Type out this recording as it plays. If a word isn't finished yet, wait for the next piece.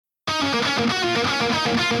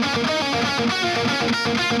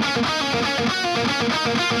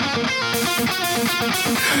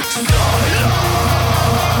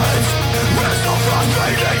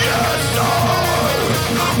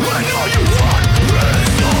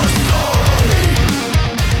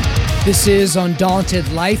This is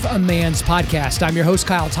Undaunted Life, a Man's Podcast. I'm your host,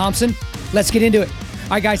 Kyle Thompson. Let's get into it.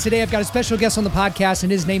 All right, guys, today I've got a special guest on the podcast,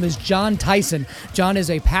 and his name is JON TYSON. JON is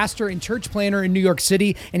a pastor and church planner in New York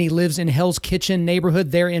City, and he lives in Hell's Kitchen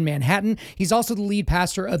neighborhood there in Manhattan. He's also the lead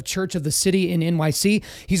pastor of Church of the City in NYC.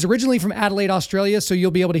 He's originally from Adelaide, Australia, so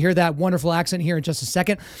you'll be able to hear that wonderful accent here in just a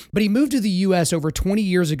second. But he moved to the U.S. over 20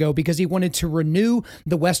 years ago because he wanted to renew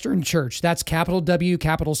the Western Church. That's capital W,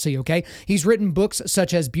 capital C, okay? He's written books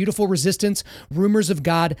such as Beautiful Resistance, Rumors of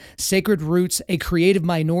God, Sacred Roots, A Creative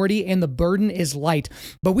Minority, and The Burden is Light.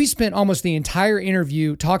 But we spent almost the entire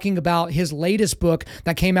interview talking about his latest book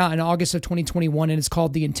that came out in August of 2021, and it's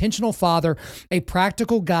called The Intentional Father, A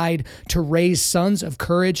Practical Guide to Raise Sons of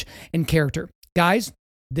Courage and Character. Guys,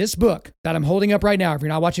 this book that I'm holding up right now, if you're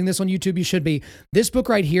not watching this on YouTube, you should be. This book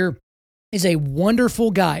right here is a wonderful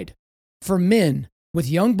guide for men with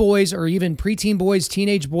young boys or even preteen boys,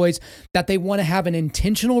 teenage boys, that they want to have an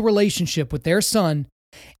intentional relationship with their son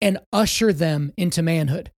and usher them into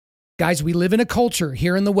manhood. Guys, we live in a culture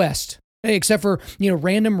here in the West, except for,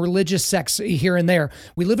 random religious sects here and there.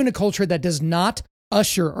 We live in a culture that does not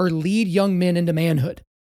usher or lead young men into manhood.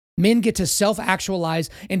 Men get to self-actualize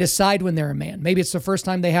and decide when they're a man. Maybe it's the first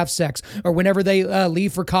time they have sex, or whenever they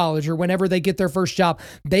leave for college, or whenever they get their first job.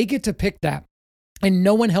 They get to pick that, and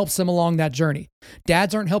no one helps them along that journey.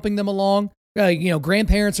 Dads aren't helping them along.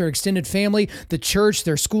 Grandparents or extended family, the church,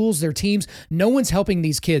 their schools, their teams. No one's helping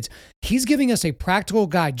these kids. He's giving us a practical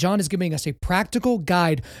guide. JON is giving us a practical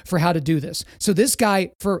guide for how to do this. So this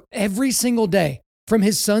guy, for every single day, from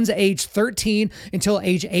his son's age 13 until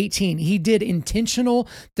age 18, he did intentional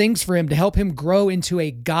things for him to help him grow into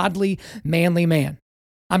a godly, manly man.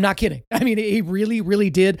 I'm not kidding. I mean, he really, really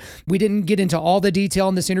did. We didn't get into all the detail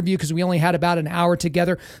in this interview because we only had about an hour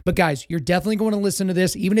together. But guys, you're definitely going to listen to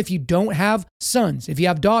this. Even if you don't have sons, if you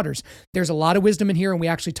have daughters, there's a lot of wisdom in here. And we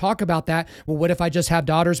actually talk about that. Well, what if I just have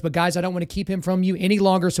daughters? But guys, I don't want to keep him from you any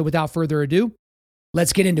longer. So without further ado,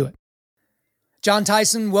 let's get into it. JON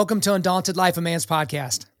TYSON, welcome to Undaunted Life, a Man's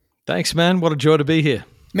Podcast. Thanks, man. What a joy to be here.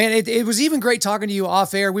 Man, it was even great talking to you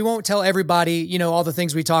off air. We won't tell everybody, all the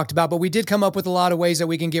things we talked about, but we did come up with a lot of ways that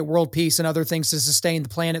we can get world peace and other things to sustain the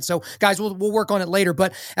planet. So guys, we'll work on it later.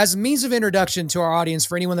 But as a means of introduction to our audience,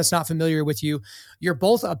 for anyone that's not familiar with you, you're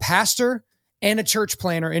both a pastor and a church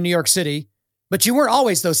planner in New York City, but you weren't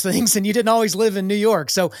always those things, and you didn't always live in New York.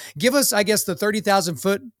 So give us, I guess, the 30,000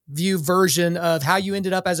 foot view version of how you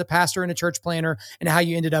ended up as a pastor and a church planner and how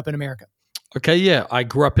you ended up in America. Okay, yeah. I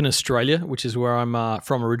grew up in Australia, which is where I'm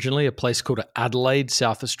from originally, a place called Adelaide,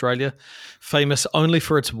 South Australia, famous only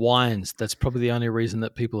for its wines. That's probably the only reason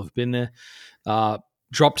that people have been there.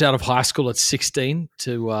 Dropped out of high school at 16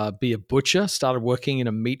 to be a butcher, started working in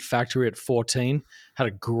a meat factory at 14, had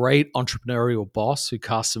a great entrepreneurial boss who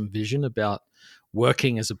cast some vision about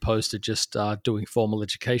working as opposed to just doing formal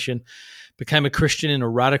education. Became a Christian in a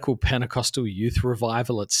radical Pentecostal youth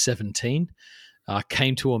revival at 17.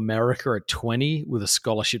 Came to America at 20 with a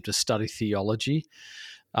scholarship to study theology.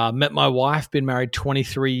 Met my wife, been married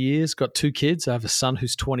 23 years, got 2 kids. I have a son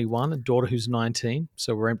who's 21, a daughter who's 19.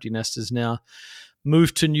 So we're empty nesters now.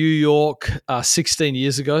 Moved to New York 16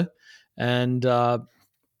 years ago and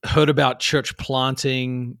heard about church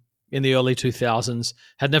planting in the early 2000s.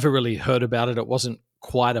 Had never really heard about it. It wasn't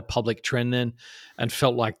quite a public trend then, and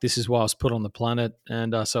felt like this is why I was put on the planet.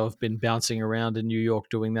 And so I've been bouncing around in New York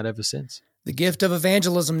doing that ever since. The gift of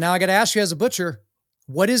evangelism. Now I got to ask you as a butcher,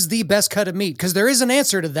 what is the best cut of meat? Because there is an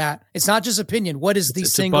answer to that. It's not just opinion. What is the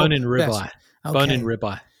single best? Bone-in ribeye. Okay. Bone-in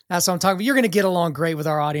ribeye. That's what I'm talking about. You're going to get along great with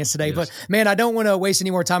our audience today. Yes. But man, I don't want to waste any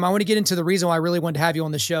more time. I want to get into the reason why I really wanted to have you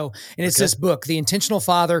on the show. And it's this book, The Intentional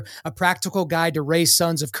Father, A Practical Guide to Raise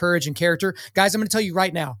Sons of Courage and Character. Guys, I'm going to tell you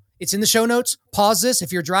right now, it's in the show notes. Pause this.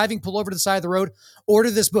 If you're driving, pull over to the side of the road,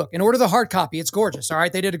 order this book and order the hard copy. It's gorgeous. All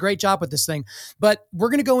right. They did a great job with this thing, but we're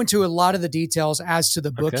going to go into a lot of the details as to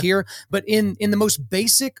the book here, but in the most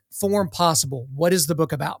basic form possible. What is the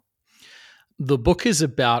book about? The book is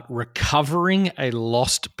about recovering a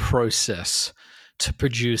lost process to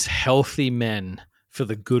produce healthy men for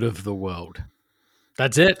the good of the world.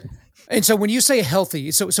 That's it. And so when you say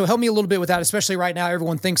healthy, so help me a little bit with that, especially right now,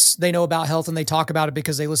 everyone thinks they know about health and they talk about it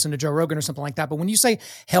because they listen to Joe Rogan or something like that. But when you say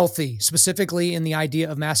healthy, specifically in the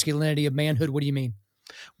idea of masculinity, of manhood, what do you mean?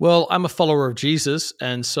 Well, I'm a follower of Jesus.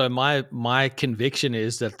 And so my conviction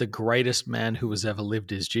is that the greatest man who has ever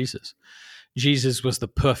lived is Jesus. Jesus was the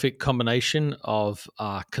perfect combination of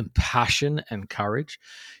compassion and courage.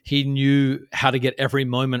 He knew how to get every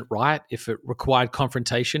moment right. If it required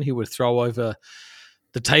confrontation, he would throw over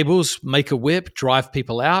the tables, make a whip, drive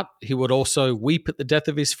people out. He would also weep at the death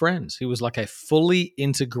of his friends. He was like a fully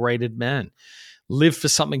integrated man, lived for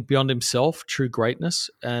something beyond himself, true greatness,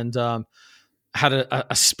 and had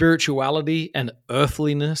a spirituality and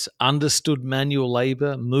earthliness, understood manual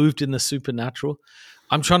labor, moved in the supernatural.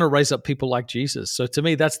 I'm trying to raise up people like Jesus. So to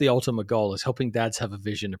me, that's the ultimate goal, is helping dads have a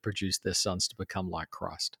vision to produce their sons to become like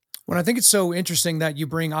Christ. Well, I think it's so interesting that you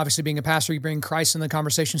bring, obviously being a pastor, you bring Christ in the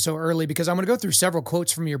conversation so early, because I'm going to go through several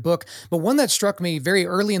quotes from your book. But one that struck me very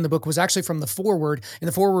early in the book was actually from the foreword. And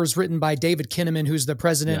the foreword was written by David Kinnaman, who's the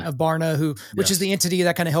president of Barna, which is the entity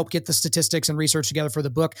that kind of helped get the statistics and research together for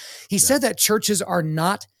the book. He said that churches are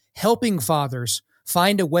not helping fathers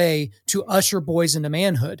find a way to usher boys into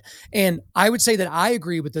manhood. And I would say that I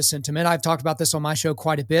agree with this sentiment. I've talked about this on my show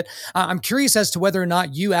quite a bit. I'm curious as to whether or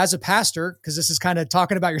not you, as a pastor, because this is kind of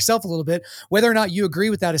talking about yourself a little bit, whether or not you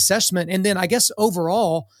agree with that assessment. And then I guess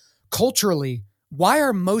overall, culturally, why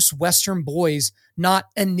are most Western boys not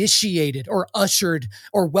initiated or ushered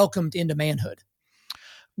or welcomed into manhood?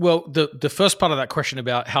 Well, the first part of that question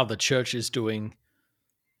about how the church is doing,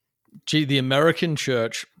 the American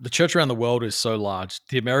church, the church around the world is so large.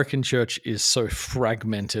 The American church is so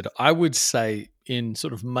fragmented. I would say in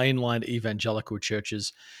sort of mainline evangelical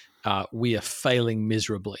churches, we are failing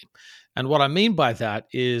miserably. And what I mean by that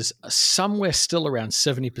is somewhere still around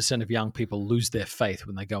 70% of young people lose their faith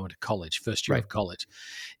when they go into college, first year of college.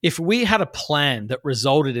 If we had a plan that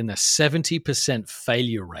resulted in a 70%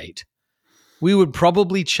 failure rate, we would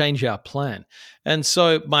probably change our plan. And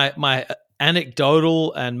so my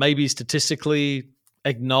anecdotal and maybe statistically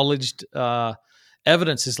acknowledged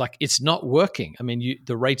evidence is like, it's not working. I mean,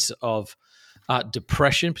 the rates of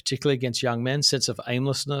depression, particularly against young men, sense of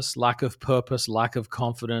aimlessness, lack of purpose, lack of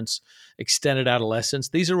confidence, extended adolescence,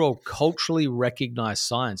 these are all culturally recognized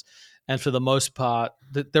signs. And for the most part,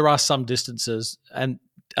 there are some differences and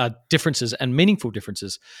meaningful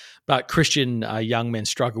differences, but Christian young men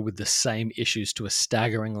struggle with the same issues to a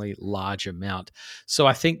staggeringly large amount. So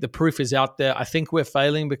I think the proof is out there. I think we're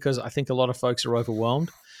failing because I think a lot of folks are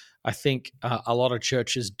overwhelmed. I think a lot of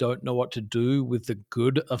churches don't know what to do with the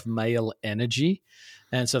good of male energy,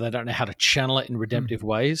 and so they don't know how to channel it in redemptive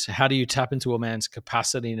ways. How do you tap into a man's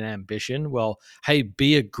capacity and ambition? Well, hey,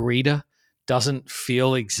 be a greeter doesn't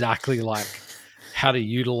feel exactly like how to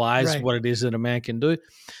utilize what it is that a man can do.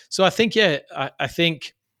 So I think, I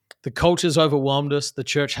think the culture's overwhelmed us. The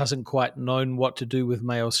church hasn't quite known what to do with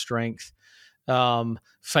male strength.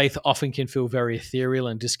 Faith often can feel very ethereal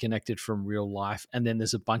and disconnected from real life. And then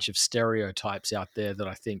there's a bunch of stereotypes out there that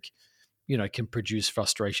I think, can produce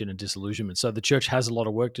frustration and disillusionment. So the church has a lot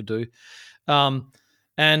of work to do.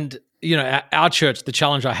 And, our church, the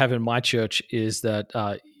challenge I have in my church is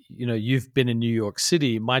that, you've been in New York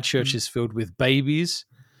City. My church is filled with babies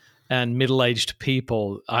and middle-aged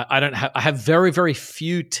people. I have very, very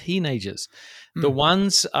few teenagers. The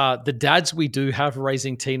ones, the dads we do have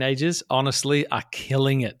raising teenagers, honestly, are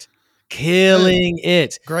killing it.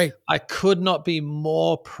 Great. I could not be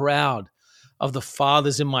more proud of the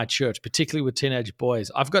fathers in my church, particularly with teenage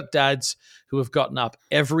boys. I've got dads who have gotten up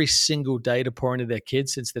every single day to pour into their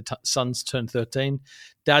kids since their sons turned 13.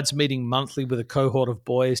 Dads meeting monthly with a cohort of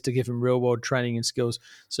boys to give them real-world training and skills.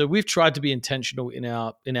 So we've tried to be intentional in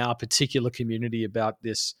our particular community about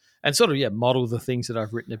this, and sort of model the things that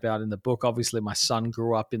I've written about in the book. Obviously, my son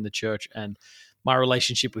grew up in the church, and my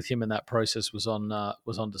relationship with him in that process was on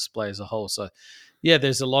display as a whole. So,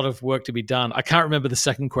 there's a lot of work to be done. I can't remember the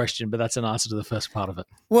second question, but that's an answer to the first part of it.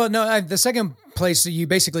 Well, no, the second place that you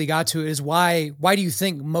basically got to is why do you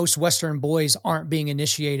think most Western boys aren't being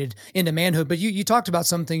initiated into manhood? But you talked about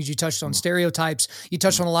some things. You touched on stereotypes. You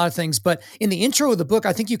touched on a lot of things. But in the intro of the book,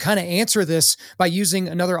 I think you kind of answer this by using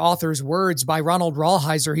another author's words, by Ronald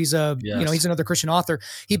Rawheiser. He's he's another Christian author.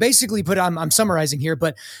 He basically put, I'm summarizing here,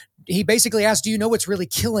 but he basically asked, do you know what's really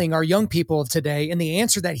killing our young people of today? And the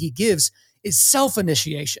answer that he gives is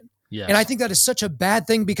self-initiation. Yes. And I think that is such a bad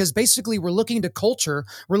thing, because basically we're looking to culture,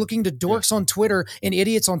 we're looking to dorks on Twitter and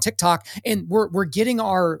idiots on TikTok, and we're getting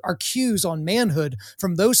our cues on manhood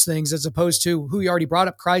from those things, as opposed to who you already brought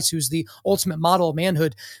up, Christ, who's the ultimate model of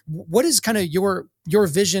manhood. What is kind of your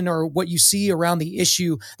vision, or what you see around the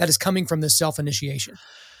issue that is coming from this self-initiation?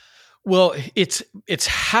 Well, it's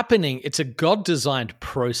happening. It's a God-designed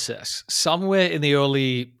process. Somewhere in the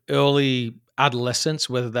early adolescence,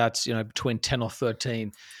 whether that's between 10 or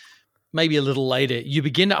 13, maybe a little later, you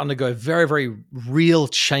begin to undergo very, very real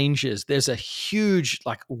changes. There's a huge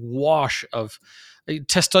wash of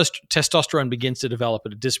testosterone begins to develop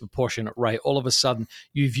at a disproportionate rate. All of a sudden,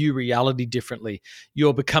 you view reality differently.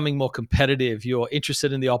 You're becoming more competitive. You're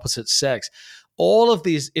interested in the opposite sex. All of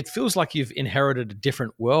these, it feels like you've inherited a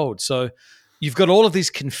different world. So you've got all of these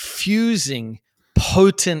confusing,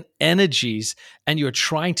 potent energies, and you're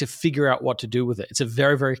trying to figure out what to do with it. It's a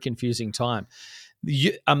very, very confusing time.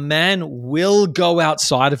 A man will go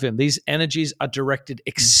outside of him. These energies are directed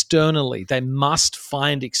externally. They must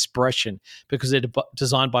find expression because they're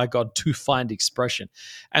designed by God to find expression.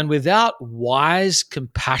 And without wise,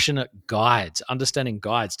 compassionate guides, understanding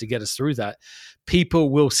guides to get us through that,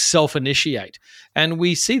 people will self-initiate. And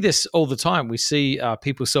we see this all the time. We see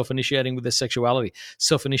people self-initiating with their sexuality,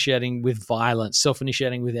 self-initiating with violence,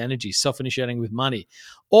 self-initiating with energy, self-initiating with money,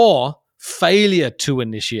 or failure to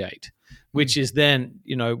initiate, which is then,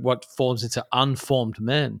 what forms into unformed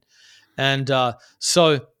men. And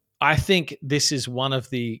so I think this is one of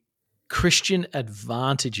the Christian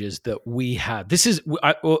advantages that we have.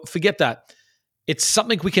 Forget that. It's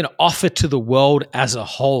something we can offer to the world as a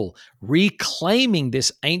whole, reclaiming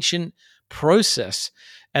this ancient process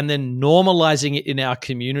and then normalizing it in our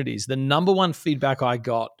communities. The number one feedback I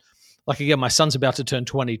got, like again, my son's about to turn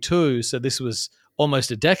 22, so this was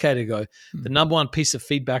almost a decade ago. The number one piece of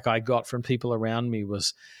feedback I got from people around me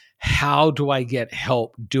was, how do I get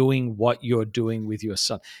help doing what you're doing with your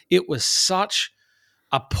son? It was such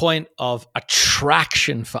a point of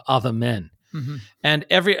attraction for other men. Mm-hmm.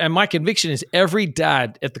 And my conviction is every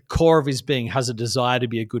dad at the core of his being has a desire to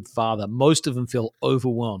be a good father. Most of them feel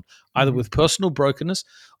overwhelmed, either with personal brokenness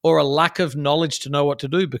or a lack of knowledge to know what to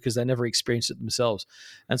do because they never experienced it themselves.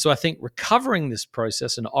 And so I think recovering this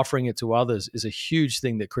process and offering it to others is a huge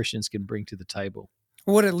thing that Christians can bring to the table.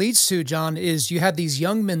 What it leads to, John, is you have these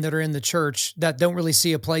young men that are in the church that don't really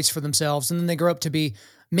see a place for themselves, and then they grow up to be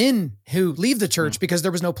men who leave the church because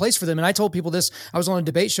there was no place for them. And I told people this, I was on a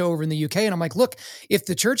debate show over in the UK, and I'm like, look, if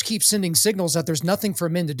the church keeps sending signals that there's nothing for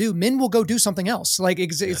men to do, men will go do something else. Like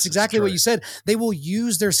it's exactly what you said. They will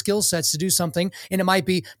use their skill sets to do something. And it might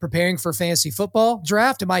be preparing for fantasy football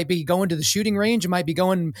draft. It might be going to the shooting range. It might be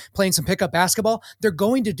going playing some pickup basketball. They're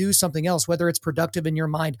going to do something else, whether it's productive in your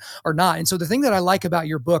mind or not. And so the thing that I like about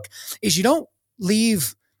your book is you don't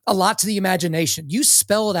leave a lot to the imagination. You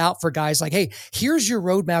spell it out for guys like, hey, here's your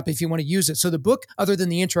roadmap if you want to use it. So the book, other than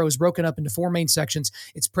the intro, is broken up into 4 main sections.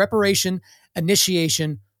 It's preparation,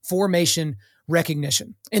 initiation, formation,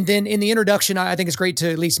 recognition. And then in the introduction, I think it's great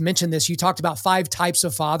to at least mention this. You talked about 5 types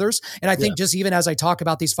of fathers. And I think just even as I talk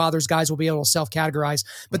about these fathers, guys will be able to self-categorize.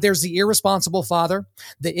 But there's the irresponsible father,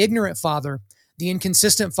 the ignorant father, the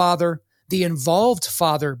inconsistent father, the involved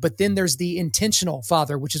father, but then there's the intentional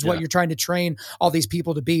father, which is what you're trying to train all these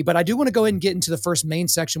people to be. But I do want to go ahead and get into the first main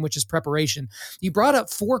section, which is preparation. You brought up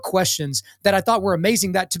 4 questions that I thought were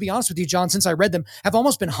amazing that, to be honest with you, John, since I read them, have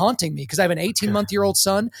almost been haunting me because I have an 18-month-year-old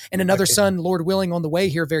son and another son, Lord willing, on the way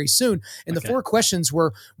here very soon. And the 4 questions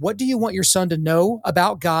were, what do you want your son to know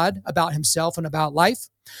about God, about himself, and about life?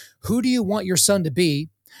 Who do you want your son to be?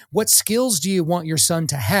 What skills do you want your son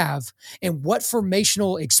to have? And what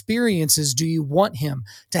formational experiences do you want him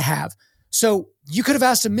to have? So you could have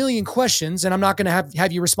asked a million questions, and I'm not going to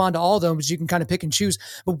have you respond to all of them, but you can kind of pick and choose.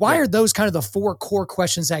 But why are those kind of the 4 core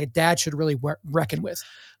questions that a dad should really reckon with?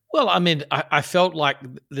 Well, I mean, I felt like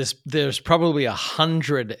there's probably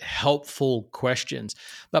 100 helpful questions,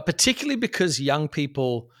 but particularly because young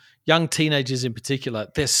people, young teenagers in particular,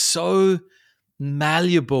 they're so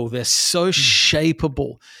malleable, they're so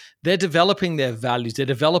shapeable, they're developing their values, they're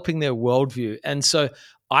developing their worldview. And so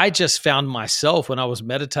I just found myself when I was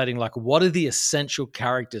meditating, like, what are the essential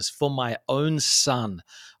characters for my own son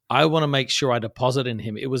I want to make sure I deposit in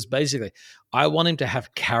him? It was basically, I want him to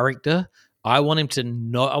have character. I want him to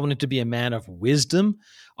know, I want him to be a man of wisdom.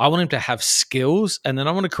 I want him to have skills. And then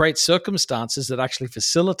I want to create circumstances that actually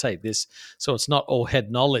facilitate this so it's not all head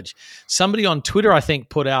knowledge. Somebody on Twitter, I think,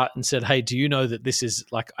 put out and said, hey, do you know that this is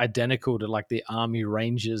like identical to like the Army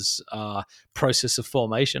Rangers process of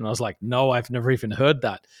formation? And I was like, no, I've never even heard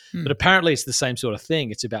that. But apparently it's the same sort of thing.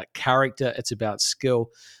 It's about character. It's about skill.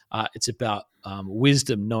 It's about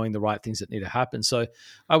wisdom, knowing the right things that need to happen. So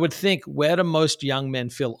I would think, where do most young men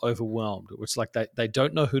feel overwhelmed? It's like they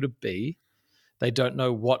don't know who to be. They don't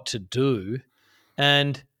know what to do.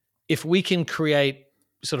 And if we can create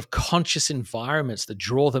sort of conscious environments that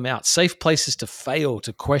draw them out, safe places to fail,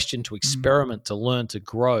 to question, to experiment, to learn, to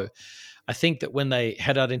grow, I think that when they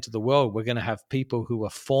head out into the world, we're going to have people who are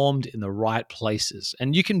formed in the right places.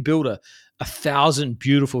 And you can build a 1,000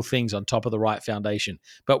 beautiful things on top of the right foundation,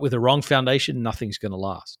 but with the wrong foundation, nothing's going to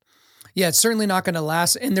last. Yeah, it's certainly not going to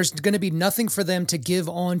last. And there's going to be nothing for them to give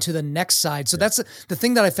on to the next side. So that's the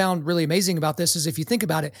thing that I found really amazing about this is if you think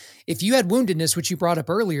about it, if you had woundedness, which you brought up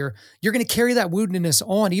earlier, you're going to carry that woundedness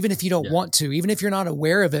on, even if you don't want to, even if you're not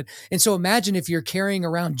aware of it. And so imagine if you're carrying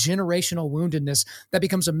around generational woundedness, that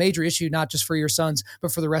becomes a major issue, not just for your sons,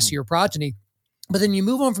 but for the rest of your progeny. But then you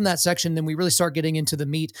move on from that section, then we really start getting into the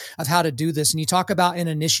meat of how to do this. And you talk about an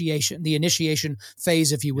initiation, the initiation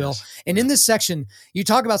phase, if you will. And in this section, you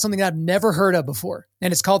talk about something that I've never heard of before,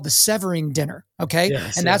 and it's called the severing dinner. Okay.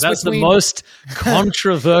 Yes, and that's the most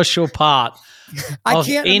controversial part of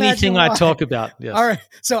anything I talk about. Yes. All right.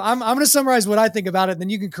 So I'm going to summarize what I think about it, and then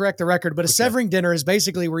you can correct the record. But a severing dinner is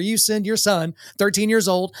basically where you send your son, 13 years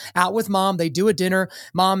old, out with mom. They do a dinner.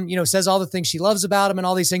 Mom, says all the things she loves about him and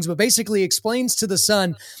all these things, but basically explains to the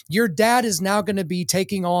son, your dad is now going to be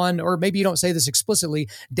taking on, or maybe you don't say this explicitly,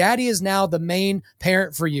 daddy is now the main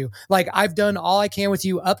parent for you. Like, I've done all I can with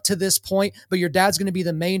you up to this point, but your dad's going to be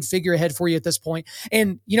the main figurehead for you at this point.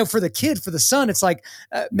 And, for the kid, for the son, it's like,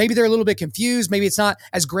 maybe they're a little bit confused. Maybe it's not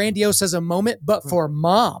as grandiose as a moment, but for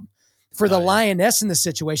mom, for the lioness in this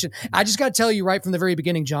situation, I just got to tell you right from the very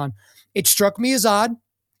beginning, John, it struck me as odd.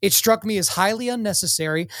 It struck me as highly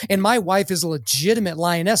unnecessary. And my wife is a legitimate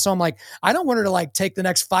lioness. So I'm like, I don't want her to take the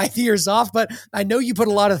next 5 years off, but I know you put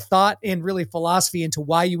a lot of thought and really philosophy into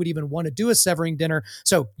why you would even want to do a severing dinner.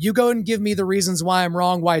 So you go and give me the reasons why I'm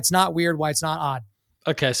wrong, why it's not weird, why it's not odd.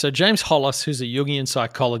 Okay, so James Hollis, who's a Jungian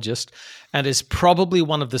psychologist and is probably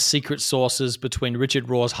one of the secret sources between Richard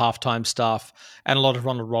Rohr's halftime stuff and a lot of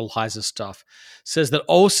Ronald Rolheiser's stuff, says that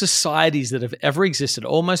all societies that have ever existed,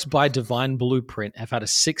 almost by divine blueprint, have had a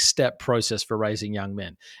 6-step process for raising young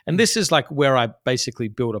men. And this is where I basically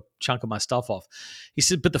build a chunk of my stuff off. He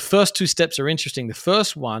said, but the first 2 steps are interesting. The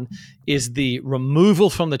first one is the removal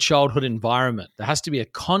from the childhood environment. There has to be a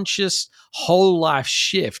conscious whole life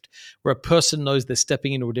shift where a person knows they're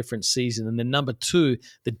stepping into a different season. And then number 2,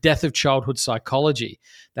 the death of childhood psychology.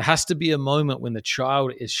 There has to be a moment when the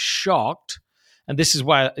child is shocked. And this is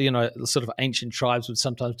why, sort of ancient tribes would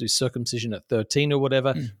sometimes do circumcision at 13 or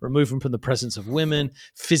whatever, remove them from the presence of women,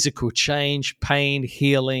 physical change, pain,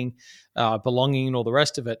 healing, belonging, and all the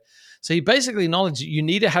rest of it. So he basically acknowledged you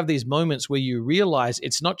need to have these moments where you realize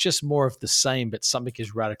it's not just more of the same, but something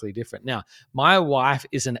is radically different. Now, my wife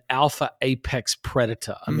is an alpha apex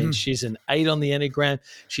predator. I mean, she's an 8 on the Enneagram.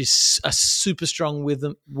 She's a super strong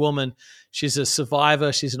woman. She's a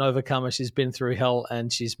survivor. She's an overcomer. She's been through hell,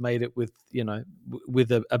 and she's made it with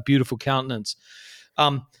a beautiful countenance.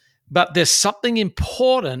 But there's something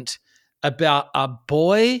important about a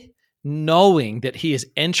boy knowing that he is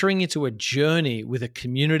entering into a journey with a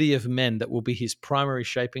community of men that will be his primary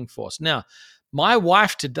shaping force. Now, my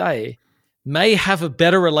wife today may have a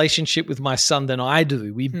better relationship with my son than I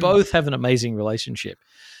do. We both have an amazing relationship.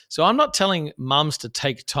 So I'm not telling mums to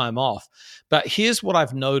take time off, but here's what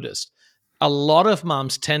I've noticed. A lot of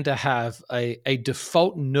mums tend to have a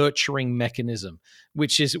default nurturing mechanism,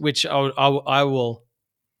 which I will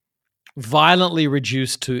violently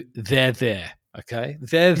reduce to they're there. Okay,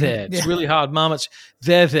 they're there. It's really hard, Mom.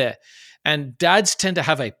 They're there. And dads tend to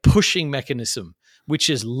have a pushing mechanism, which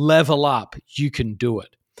is level up. You can do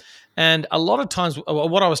it. And a lot of times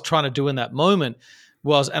what I was trying to do in that moment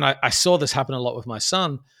was, and I saw this happen a lot with my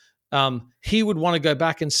son, he would want to go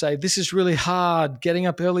back and say, this is really hard. Getting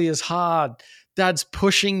up early is hard. Dad's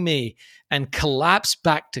pushing me, and collapse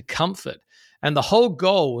back to comfort. And the whole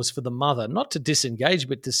goal was for the mother not to disengage,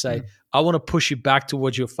 but to say, I want to push you back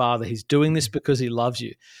towards your father. He's doing this because he loves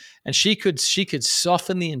you. And she could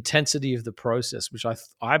soften the intensity of the process, which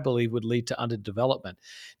I believe would lead to underdevelopment.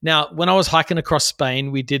 Now, when I was hiking across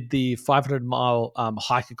Spain, we did the 500-mile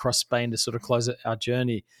hike across Spain to sort of close our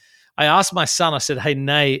journey. I asked my son, I said, hey,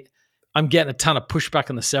 Nate, I'm getting a ton of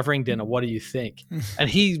pushback on the severing dinner. What do you think? And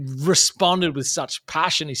he responded with such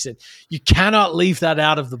passion. He said, you cannot leave that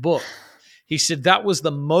out of the book. He said that was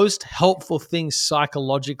the most helpful thing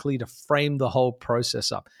psychologically to frame the whole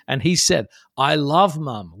process up. And he said, I love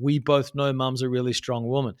Mum. We both know Mum's a really strong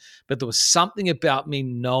woman. But there was something about me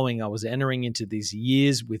knowing I was entering into these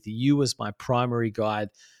years with you as my primary guide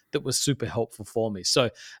that was super helpful for me. So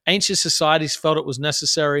ancient societies felt it was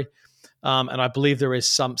necessary. And I believe there is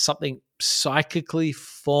something psychically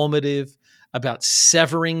formative about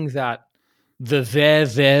severing that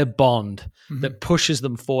the bond that pushes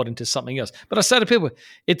them forward into something else. But I say to people,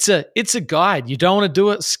 it's a guide. You don't want to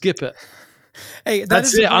do it, skip it. Hey,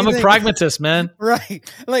 that's it. I'm a pragmatist, man. Right.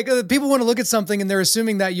 People want to look at something and they're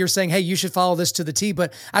assuming that you're saying, hey, you should follow this to the T.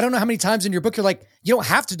 But I don't know how many times in your book you're like, You don't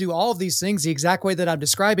have to do all of these things the exact way that I'm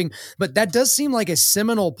describing, but that does seem like a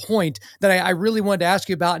seminal point that I really wanted to ask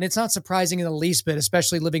you about. And it's not surprising in the least bit,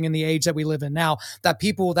 especially living in the age that we live in now, that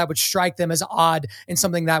people that would strike them as odd and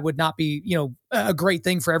something that would not be, a great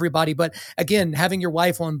thing for everybody. But again, having your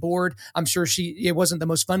wife on board, I'm sure it wasn't the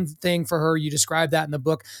most fun thing for her. You described that in the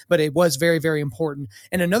book, but it was very, very important.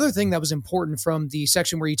 And another thing that was important from the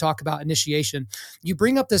section where you talk about initiation, you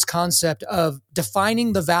bring up this concept of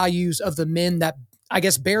defining the values of the men that, I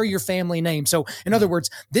guess, bear your family name. So in other words,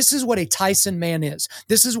 this is what a TYSON man is.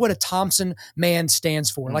 This is what a Thompson man stands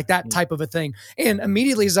for, like that type of a thing. And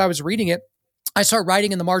immediately as I was reading it, I start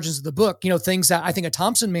writing in the margins of the book, things that I think a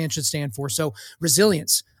Thompson man should stand for. So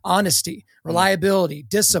resilience, honesty, reliability,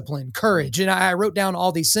 discipline, courage. And I wrote down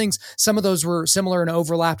all these things. Some of those were similar and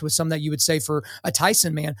overlapped with some that you would say for a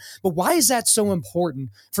TYSON man. But why is that so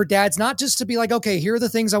important for dads, not just to be like, okay, here are the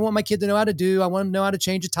things I want my kid to know how to do. I want to know how to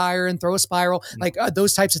change a tire and throw a spiral, like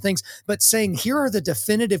those types of things. But saying, here are the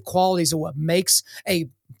definitive qualities of what makes a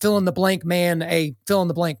fill in the blank man a fill in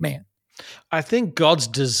the blank man. I think God's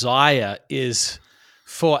desire is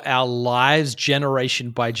for our lives,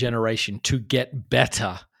 generation by generation, to get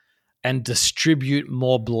better and distribute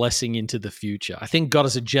more blessing into the future. I think God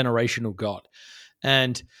is a generational God.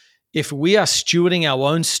 And if we are stewarding our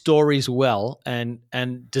own stories well and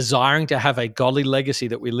desiring to have a godly legacy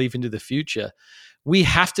that we leave into the future, we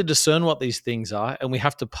have to discern what these things are and we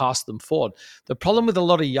have to pass them forward. The problem with a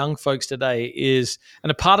lot of young folks today is,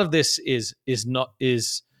 and a part of this is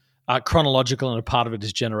chronological and a part of it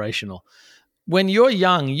is generational. When you're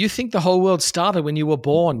young, you think the whole world started when you were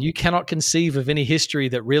born. You cannot conceive of any history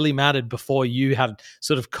that really mattered before you had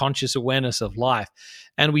sort of conscious awareness of life.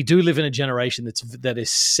 And we do live in a generation that is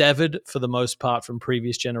severed for the most part from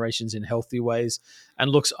previous generations in healthy ways and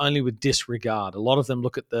looks only with disregard. A lot of them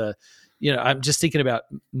look at I'm just thinking about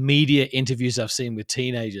media interviews I've seen with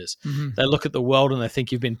teenagers. Mm-hmm. They look at the world and they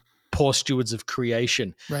think you've been poor stewards of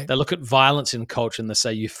creation. Right. They look at violence in culture and they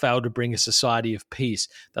say you failed to bring a society of peace.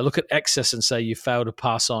 They look at excess and say you failed to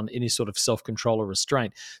pass on any sort of self-control or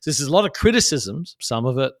restraint. So this is a lot of criticisms, some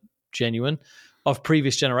of it genuine, of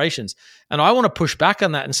previous generations. And I want to push back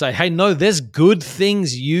on that and say, hey, no, there's good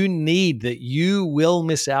things you need that you will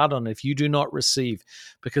miss out on if you do not receive,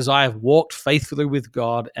 because I have walked faithfully with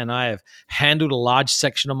God and I have handled a large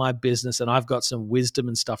section of my business and I've got some wisdom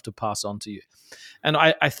and stuff to pass on to you. And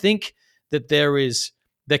I think that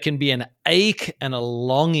there can be an ache and a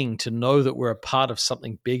longing to know that we're a part of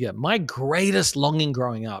something bigger. My greatest longing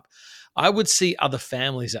growing up, I would see other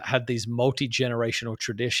families that had these multi-generational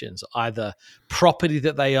traditions, either property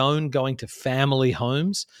that they own going to family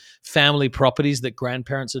homes, family properties that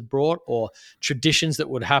grandparents had brought, or traditions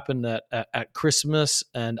that would happen at Christmas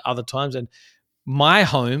and other times. And my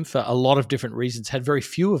home, for a lot of different reasons, had very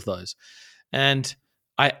few of those. And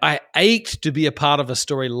I ached to be a part of a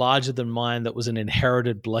story larger than mine that was an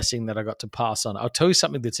inherited blessing that I got to pass on. I'll tell you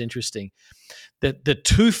something that's interesting. The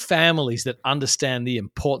two families that understand the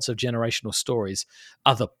importance of generational stories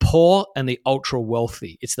are the poor and the ultra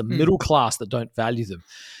wealthy. It's the middle class that don't value them.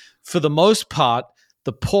 For the most part,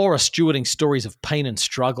 the poor are stewarding stories of pain and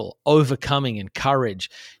struggle, overcoming and courage.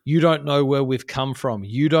 You don't know where we've come from.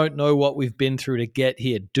 You don't know what we've been through to get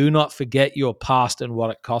here. Do not forget your past and what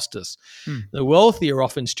it cost us. The wealthy are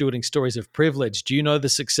often stewarding stories of privilege. Do you know the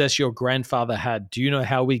success your grandfather had? Do you know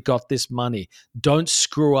how we got this money? Don't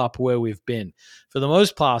screw up where we've been. For the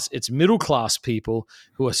most part, it's middle class people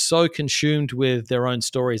who are so consumed with their own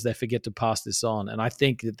stories, they forget to pass this on. And I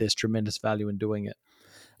think that there's tremendous value in doing it.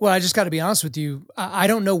 Well, I just got to be honest with you. I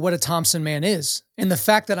don't know what a Thompson man is. And the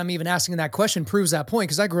fact that I'm even asking that question proves that point,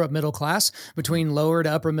 because I grew up middle class, between lower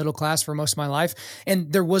to upper middle class for most of my life.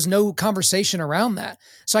 And there was no conversation around that.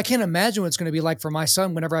 So I can't imagine what it's going to be like for my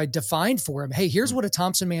son whenever I defined for him, hey, here's what a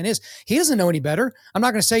Thompson man is. He doesn't know any better. I'm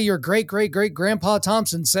not going to say your great, great, great grandpa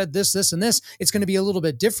Thompson said this, this, and this. It's going to be a little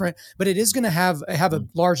bit different, but it is going to have a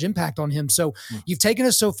large impact on him. So you've taken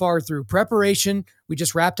us so far through preparation. We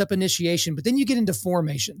just wrapped up initiation, but then you get into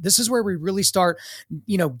formation. This is where we really start,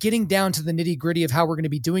 getting down to the nitty gritty of how we're going to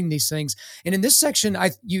be doing these things. And in this section,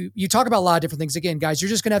 you talk about a lot of different things. Again, guys, you're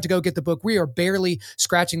just going to have to go get the book. We are barely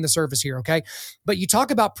scratching the surface here. Okay. But you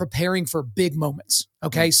talk about preparing for big moments.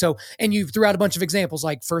 Okay. So, and you threw out a bunch of examples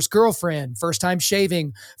like first girlfriend, first time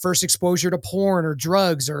shaving, first exposure to porn or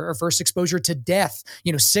drugs, or first exposure to death,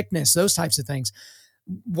 sickness, those types of things.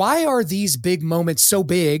 Why are these big moments so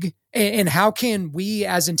big, and how can we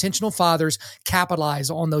as intentional fathers capitalize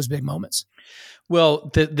on those big moments?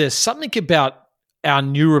 Well, there's something about our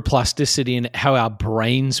neuroplasticity and how our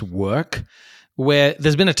brains work, where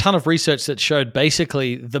there's been a ton of research that showed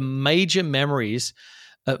basically the major memories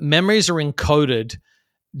Memories are encoded,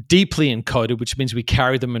 deeply encoded, which means we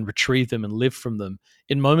carry them and retrieve them and live from them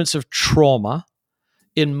in moments of trauma,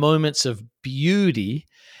 in moments of beauty,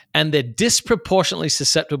 and they're disproportionately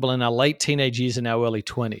susceptible in our late teenage years and our early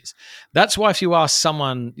 20s. That's why if you ask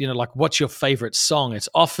someone, like, what's your favorite song? It's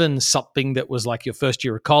often something that was like your first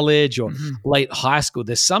year of college or late high school.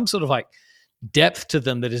 There's some sort of like depth to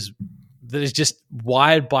them that is just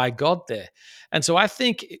wired by God there. And so I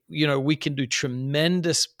think, we can do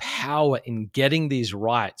tremendous power in getting these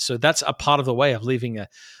right. So that's a part of the way of leaving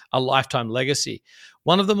a lifetime legacy.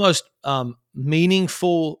 One of the most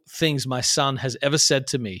meaningful things my son has ever said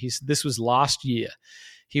to me, this was last year.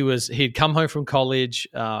 He'd come home from college.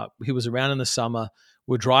 He was around in the summer.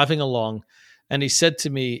 We're driving along, and he said to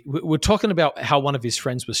me, we're talking about how one of his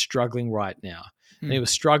friends was struggling right now. And he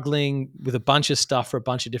was struggling with a bunch of stuff for a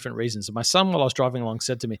bunch of different reasons. And my son, while I was driving along,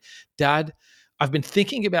 said to me, Dad, I've been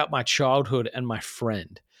thinking about my childhood and my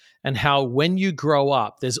friend, and how when you grow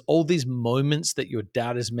up, there's all these moments that your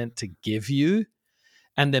dad is meant to give you,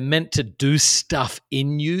 and they're meant to do stuff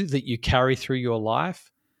in you that you carry through your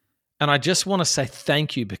life. And I just want to say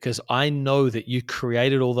thank you, because I know that you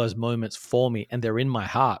created all those moments for me, and they're in my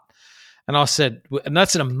heart. And I said, and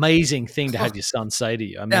that's an amazing thing to have your son say to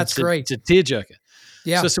you. I mean, that's great. It's a tearjerker.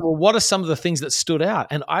 Yeah. So I said, well, what are some of the things that stood out?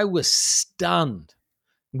 And I was stunned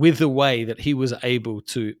with the way that he was able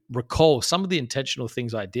to recall some of the intentional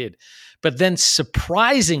things I did. But then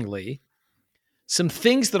surprisingly, some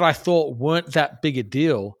things that I thought weren't that big a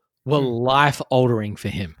deal were life-altering for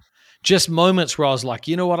him. Just moments where I was like,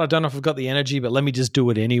 you know what, I don't know if I've got the energy, but let me just do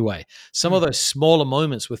it anyway. Some of those smaller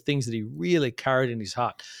moments were things that he really carried in his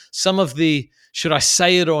heart. Some of the, should I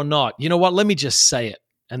say it or not? You know what, let me just say it.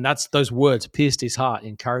 And those words pierced his heart,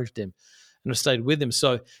 encouraged him, and have stayed with him.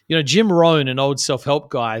 So, Jim Rohn, an old self-help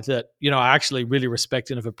guy that, I actually really respect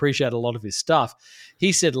and have appreciated a lot of his stuff.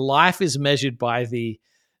 He said, life is measured by the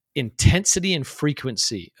intensity and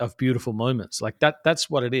frequency of beautiful moments. Like that's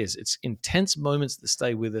what it is. It's intense moments that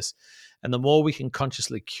stay with us. And the more we can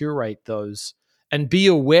consciously curate those and be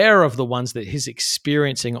aware of the ones that he's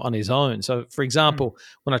experiencing on his own. So, for example,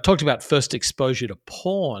 when I talked about first exposure to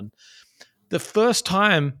porn, the first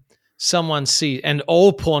time someone sees, and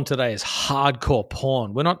all porn today is hardcore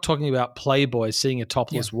porn. We're not talking about Playboy seeing a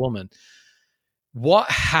topless woman.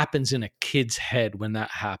 What happens in a kid's head when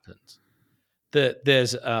that happens?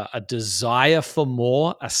 There's a desire for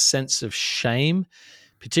more, a sense of shame,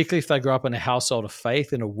 particularly if they grow up in a household of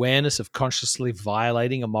faith, an awareness of consciously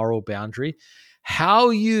violating a moral boundary. How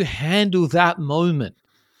you handle that moment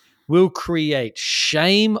will create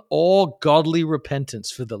shame or godly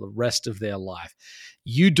repentance for the rest of their life.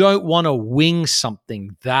 You don't want to wing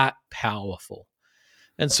something that powerful.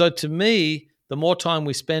 And so to me, the more time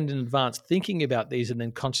we spend in advance thinking about these and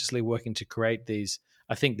then consciously working to create these,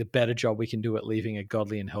 I think the better job we can do at leaving a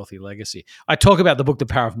godly and healthy legacy. I talk about the book, The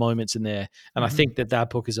Power of Moments, in there, and I think that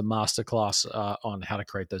book is a masterclass on how to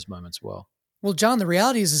create those moments well. Well, John, the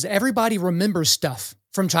reality is everybody remembers stuff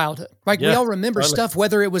from childhood. Like we all remember stuff,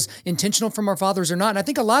 whether it was intentional from our fathers or not. And I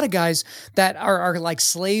think a lot of guys that are like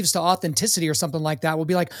slaves to authenticity or something like that will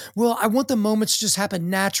be like, well, I want the moments to just happen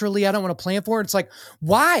naturally. I don't want to plan for it. It's like,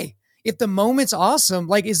 why? If the moment's awesome,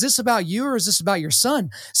 like, is this about you or is this about your son?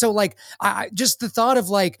 So like, I just the thought of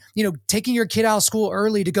like, taking your kid out of school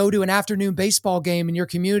early to go to an afternoon baseball game in your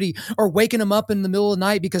community, or waking him up in the middle of the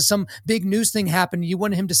night because some big news thing happened. You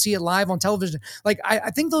wanted him to see it live on television. Like, I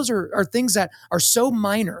think those are things that are so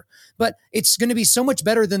minor, but it's going to be so much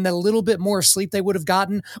better than the little bit more sleep they would have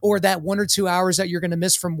gotten, or that 1 or 2 hours that you're going to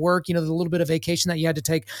miss from work, the little bit of vacation that you had to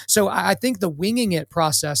take. So I think the winging it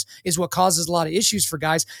process is what causes a lot of issues for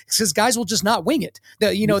guys, because guys will just not wing it.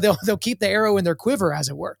 They'll keep the arrow in their quiver, as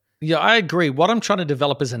it were. Yeah, I agree. What I'm trying to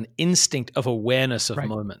develop is an instinct of awareness of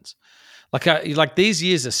moments. Like these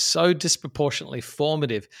years are so disproportionately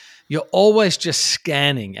formative. You're always just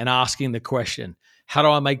scanning and asking the question, how do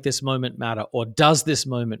I make this moment matter? Or does this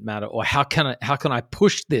moment matter? Or how can I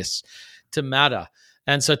push this to matter?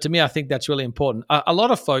 And so to me, I think that's really important. A lot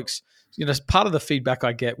of folks, part of the feedback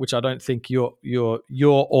I get, which I don't think your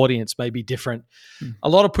audience may be different. A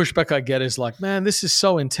lot of pushback I get is like, man, this is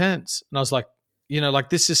so intense. And I was like,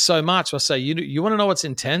 this is so much. I say, you want to know what's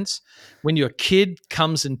intense? When your kid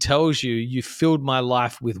comes and tells you filled my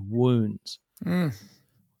life with wounds.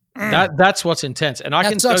 That's what's intense. And I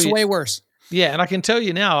can tell you, that's way worse. Yeah, and I can tell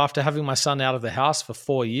you now, after having my son out of the house for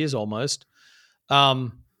 4 years almost,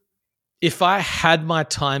 if I had my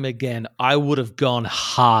time again, I would have gone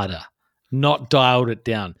harder, not dialed it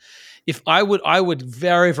down. If I would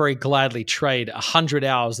very, very gladly trade 100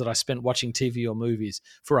 hours that I spent watching TV or movies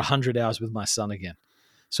for 100 hours with my son again.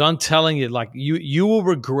 So I'm telling you, like you will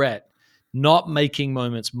regret not making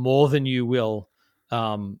moments more than you will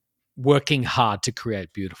working hard to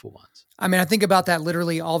create beautiful ones. I mean, I think about that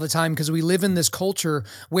literally all the time because we live in this culture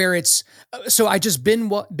where it's so I just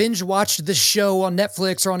binge watched this show on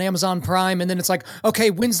Netflix or on Amazon Prime. And then it's like,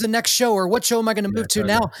 okay, when's the next show or what show am I going to move to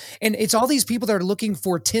now? And it's all these people that are looking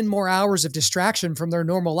for 10 more hours of distraction from their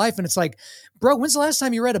normal life. And it's like, bro, when's the last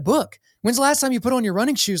time you read a book? When's the last time you put on your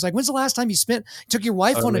running shoes? Like, when's the last time you took your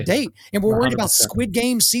wife on a date and we're worried about Squid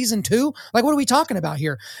Game season 2? Like, what are we talking about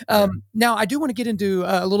here? Now, I do want to get into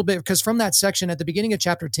a little bit because from that section at the beginning of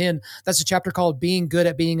chapter 10, that's a chapter called Being Good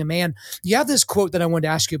at Being a Man. You have this quote that I wanted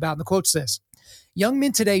to ask you about, and the quote's this: young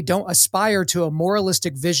men today don't aspire to a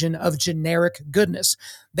moralistic vision of generic goodness.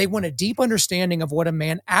 They want a deep understanding of what a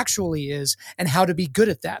man actually is and how to be good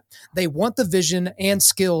at that. They want the vision and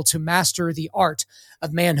skill to master the art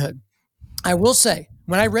of manhood. I will say,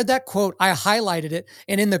 when I read that quote, I highlighted it,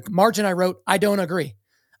 and in the margin I wrote, I don't agree.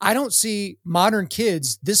 I don't see modern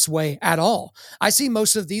kids this way at all. I see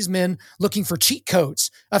most of these men looking for cheat codes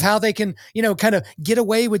of how they can, kind of get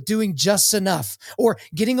away with doing just enough, or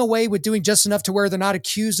getting away with doing just enough to where they're not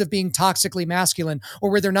accused of being toxically masculine, or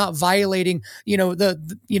where they're not violating,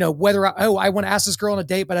 whether I want to ask this girl on a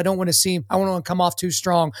date, but I don't want to come off too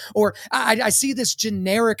strong. Or I see this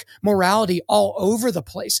generic morality all over the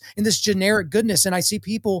place and this generic goodness. And I see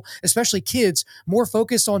people, especially kids, more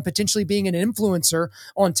focused on potentially being an influencer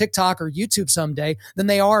on TikTok or YouTube someday than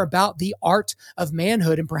they are about the art of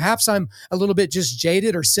manhood. And perhaps I'm a little bit just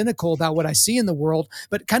jaded or cynical about what I see in the world,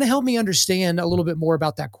 but kind of help me understand a little bit more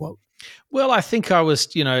about that quote. Well, I think I was,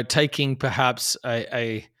 taking perhaps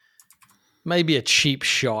maybe a cheap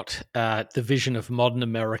shot at the vision of modern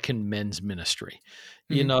American men's ministry,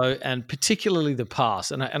 and particularly the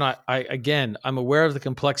past. And I again, I'm aware of the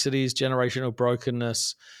complexities, generational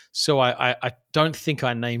brokenness. So I don't think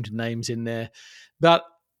I named names in there, but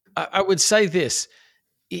I would say this: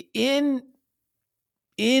 in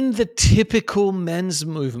the typical men's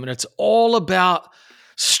movement, it's all about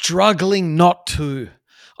struggling not to.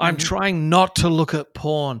 I'm trying not to look at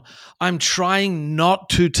porn. I'm trying not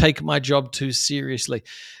to take my job too seriously.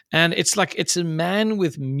 And it's like it's a man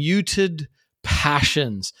with muted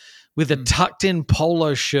passions, with a tucked in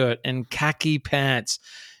polo shirt and khaki pants,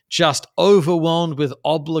 just overwhelmed with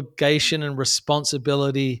obligation and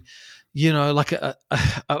responsibility. Like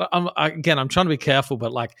I'm trying to be careful,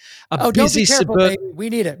 but like busy suburban, we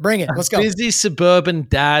need it. Bring it. Let's go. Busy suburban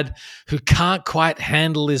dad who can't quite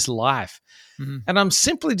handle his life. And I'm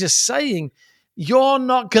simply just saying, you're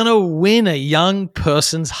not going to win a young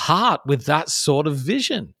person's heart with that sort of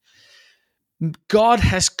vision. God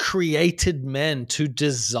has created men to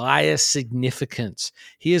desire significance.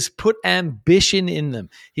 He has put ambition in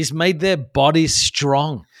them. He's made their bodies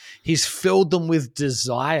strong. He's filled them with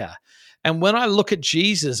desire. And when I look at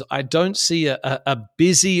Jesus, I don't see a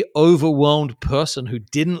busy, overwhelmed person who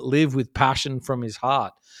didn't live with passion from his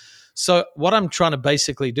heart. So what I'm trying to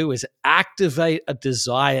basically do is activate a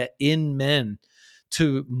desire in men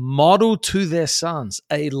to model to their sons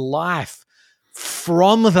a life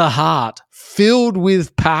from the heart, filled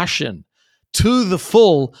with passion, to the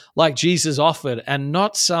full, like Jesus offered, and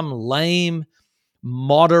not some lame,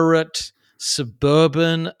 moderate,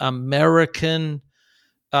 suburban, American,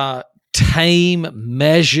 tame,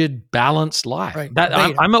 measured, balanced life. Right.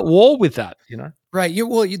 I'm at war with that, Right.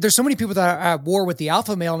 There's so many people that are at war with the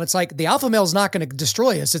alpha male, and it's like the alpha male is not going to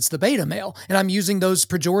destroy us. It's the beta male. And I'm using those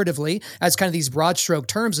pejoratively as kind of these broad stroke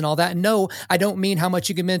terms and all that. And no, I don't mean how much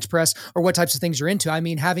you can bench press or what types of things you're into. I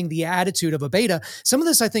mean, having the attitude of a beta. Some of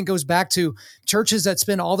this, I think, goes back to churches that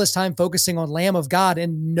spend all this time focusing on Lamb of God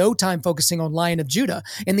and no time focusing on Lion of Judah.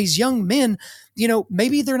 And these young men,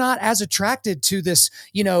 maybe they're not as attracted to this,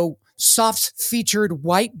 soft-featured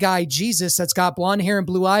white guy Jesus that's got blonde hair and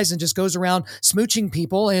blue eyes and just goes around smooching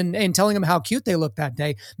people and telling them how cute they look that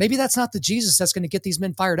day. Maybe that's not the Jesus that's going to get these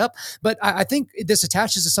men fired up. But I think this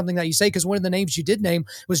attaches to something that you say, because one of the names you did name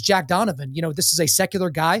was Jack Donovan. This is a secular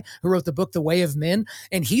guy who wrote the book The Way of Men,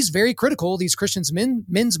 and he's very critical of these Christians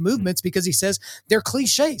men's movements because he says they're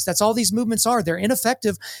cliches. That's all these movements are. They're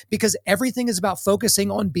ineffective because everything is about focusing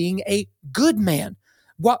on being a good man.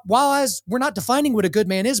 While as we're not defining what a good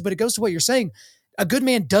man is, but it goes to what you're saying, a good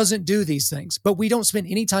man doesn't do these things, but we don't spend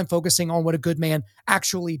any time focusing on what a good man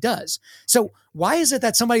actually does. So why is it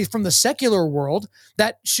that somebody from the secular world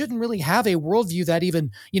that shouldn't really have a worldview that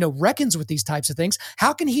even, reckons with these types of things,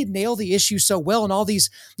 how can he nail the issue so well in all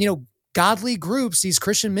these, godly groups, these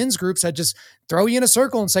Christian men's groups that just throw you in a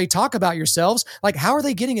circle and say, talk about yourselves? Like, how are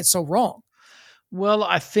they getting it so wrong? Well,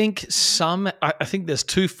 I think there's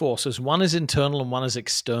two forces. One is internal and one is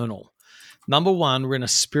external. Number one, we're in a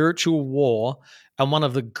spiritual war, and one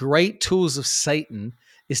of the great tools of Satan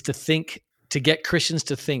is to get Christians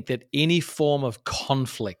to think that any form of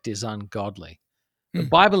conflict is ungodly. The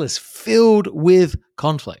Bible is filled with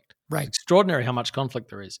conflict. Right. It's extraordinary how much conflict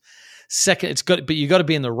there is. Second, but you got to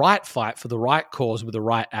be in the right fight for the right cause with the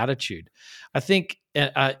right attitude. I think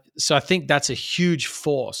so. I think that's a huge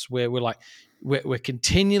force where we're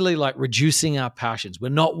continually like reducing our passions. We're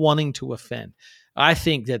not wanting to offend. I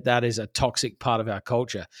think that is a toxic part of our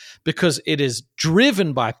culture because it is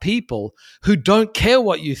driven by people who don't care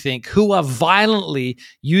what you think, who are violently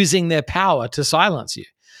using their power to silence you.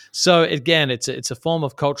 So again, it's a form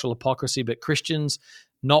of cultural hypocrisy, but Christians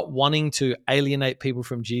not wanting to alienate people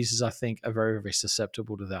from Jesus, I think, are very, very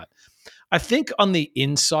susceptible to that. I think on the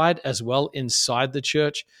inside as well, inside the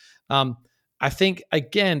church, I think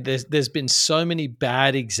again, there's been so many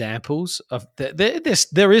bad examples of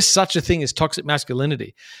there is such a thing as toxic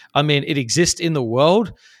masculinity. I mean, it exists in the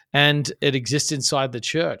world and it exists inside the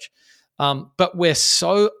church. But we're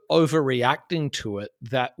so overreacting to it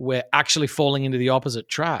that we're actually falling into the opposite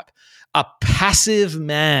trap. A passive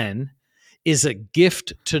man is a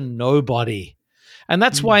gift to nobody. And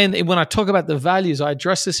that's why when I talk about the values, I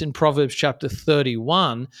address this in Proverbs chapter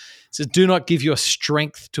 31. It says, do not give your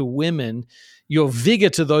strength to women, your vigor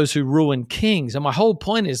to those who ruin kings. And my whole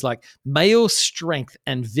point is like male strength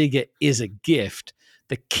and vigor is a gift.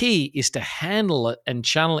 The key is to handle it and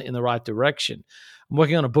channel it in the right direction. I'm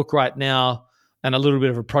working on a book right now and a little bit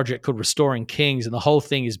of a project called Restoring Kings. And the whole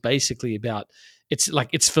thing is basically about, it's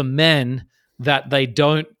for men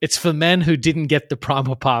it's for men who didn't get the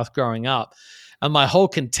primal path growing up. And my whole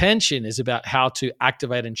contention is about how to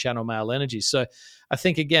activate and channel male energy. So I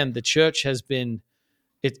think, again, the church has been,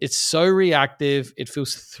 it's so reactive. It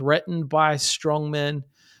feels threatened by strong men.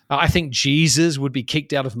 I think Jesus would be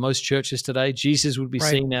kicked out of most churches today. Jesus would be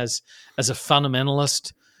seen as a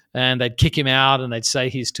fundamentalist, and they'd kick him out and they'd say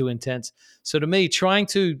he's too intense. So to me,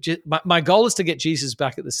 my goal is to get Jesus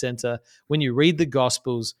back at the center. When you read the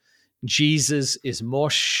Gospels, Jesus is more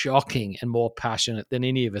shocking and more passionate than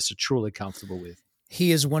any of us are truly comfortable with.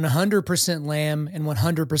 He is 100% lamb and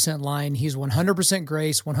 100% lion. He's 100%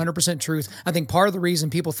 grace, 100% truth. I think part of the reason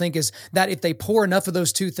people think is that if they pour enough of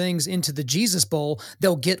those two things into the Jesus bowl,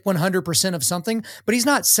 they'll get 100% of something. But he's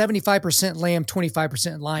not 75% lamb,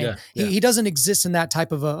 25% lion. He doesn't exist in that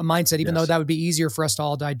type of a mindset, even though that would be easier for us to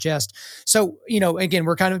all digest. So, again,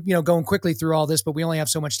 we're kind of, going quickly through all this, but we only have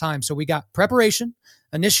so much time. So we got preparation,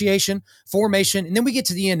 initiation, formation, and then we get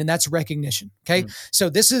to the end, and that's recognition. Okay. So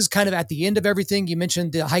this is kind of at the end of everything. You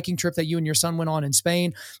mentioned the hiking trip that you and your son went on in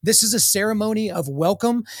Spain. This is a ceremony of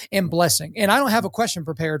welcome and blessing. And I don't have a question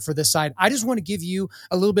prepared for this side. I just want to give you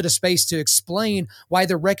a little bit of space to explain why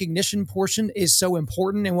the recognition portion is so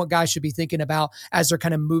important and what guys should be thinking about as they're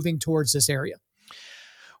kind of moving towards this area.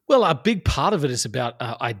 Well, a big part of it is about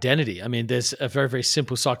identity. I mean, there's a very, very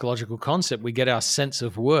simple psychological concept. We get our sense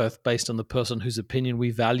of worth based on the person whose opinion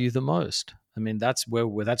we value the most. I mean, that's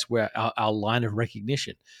where our line of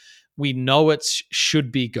recognition. We know it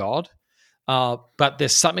should be God, but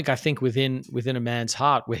there's something I think within a man's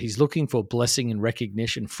heart where he's looking for blessing and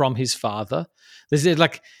recognition from his father. There's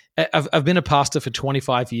like I've been a pastor for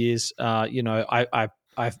 25 years.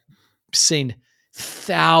 I've seen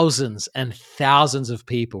thousands and thousands of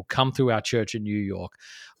people come through our church in New York.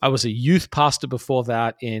 I was a youth pastor before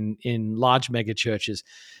that in large mega churches.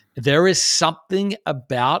 There is something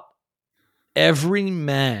about every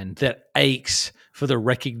man that aches for the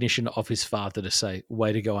recognition of his father to say,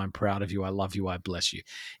 way to go, I'm proud of you, I love you, I bless you.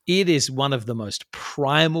 It is one of the most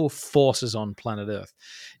primal forces on planet Earth.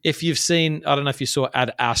 If you've seen, I don't know if you saw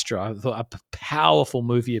Ad Astra, a powerful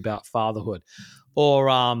movie about fatherhood, or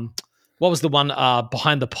what was the one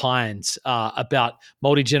Behind the Pines about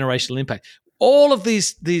multi-generational impact? All of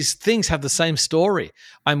these things have the same story.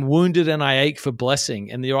 I'm wounded and I ache for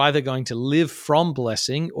blessing. And you're either going to live from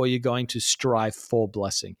blessing or you're going to strive for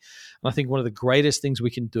blessing. And I think one of the greatest things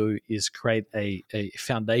we can do is create a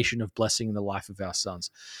foundation of blessing in the life of our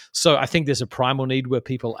sons. So I think there's a primal need where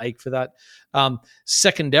people ache for that.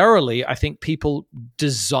 Secondarily, I think people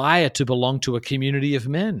desire to belong to a community of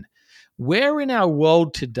men. Where in our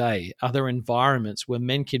world today are there environments where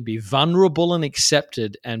men can be vulnerable and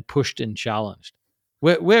accepted and pushed and challenged?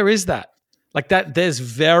 Where is that? Like that, there's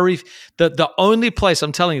the only place,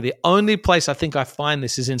 I'm telling you, the only place I think I find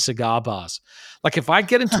this is in cigar bars. Like if I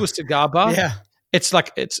get into a cigar bar,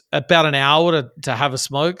 it's about an hour to have a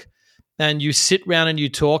smoke, and you sit around and you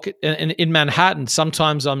talk. And in Manhattan,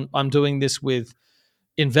 sometimes I'm doing this with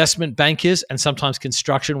investment bankers and sometimes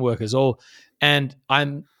construction workers, and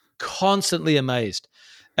I'm constantly amazed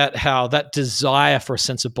at how that desire for a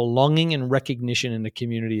sense of belonging and recognition in a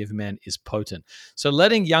community of men is potent. So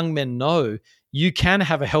letting young men know you can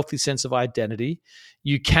have a healthy sense of identity,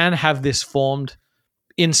 you can have this formed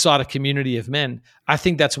inside a community of men. I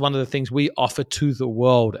think that's one of the things we offer to the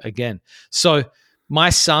world again. So my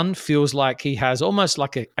son feels like he has almost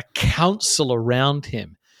like a counsel around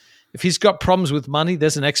him. If he's got problems with money,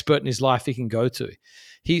 there's an expert in his life he can go to.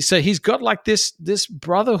 He's got like this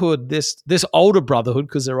brotherhood, this older brotherhood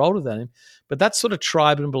because they're older than him. But that sort of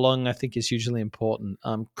tribe and belonging, I think, is hugely important.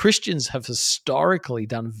 Christians have historically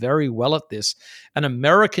done very well at this. And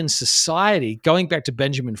American society, going back to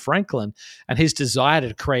Benjamin Franklin and his desire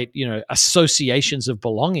to create, associations of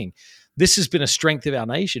belonging, this has been a strength of our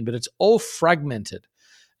nation, but it's all fragmented.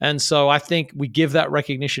 And so I think we give that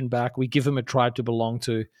recognition back. We give them a tribe to belong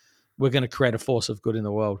to. We're going to create a force of good in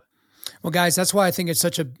the world. Well, guys, that's why I think it's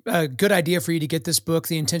such a good idea for you to get this book,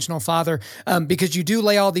 The Intentional Father, because you do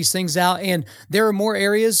lay all these things out. And there are more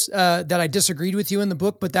areas that I disagreed with you in the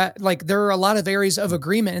book, but there are a lot of areas of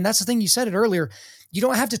agreement. And that's the thing, you said it earlier. You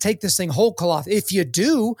don't have to take this thing whole cloth. If you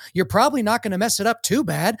do, you're probably not going to mess it up too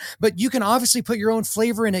bad, but you can obviously put your own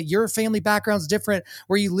flavor in it. Your family background's different,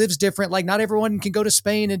 where you live's different. Like not everyone can go to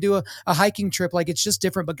Spain and do a hiking trip. Like it's just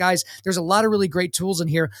different. But guys, there's a lot of really great tools in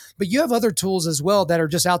here, but you have other tools as well that are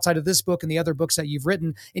just outside of this book and the other books that you've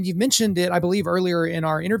written. And you've mentioned it, I believe, earlier in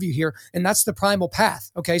our interview here, and that's the primal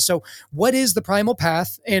path. Okay. So what is the primal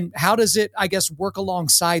path and how does it, I guess, work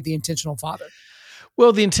alongside the intentional father?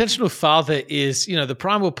 Well, the intentional father is, the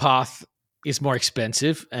primal path is more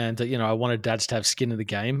expensive. And, I wanted dads to have skin in the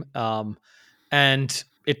game. And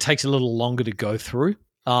it takes a little longer to go through.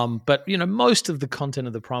 But, most of the content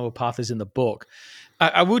of the primal path is in the book.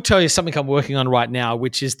 I will tell you something I'm working on right now,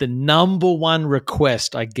 which is the number one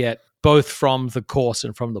request I get both from the course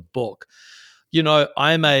and from the book.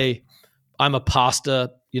 I'm a pastor.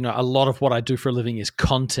 A lot of what I do for a living is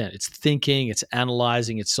content. It's thinking, it's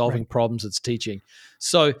analyzing, it's solving problems, it's teaching.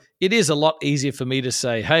 So it is a lot easier for me to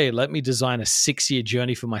say, hey, let me design a 6-year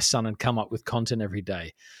journey for my son and come up with content every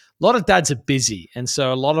day. A lot of dads are busy. And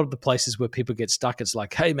so a lot of the places where people get stuck, it's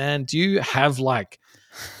like, hey, man, do you have like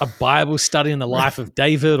a Bible study in the life of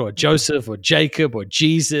David or Joseph or Jacob or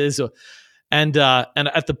Jesus And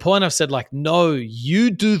at the point I've said, like, no,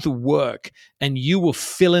 you do the work and you will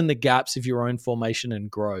fill in the gaps of your own formation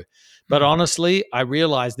and grow. But honestly, I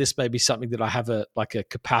realize this may be something that I have a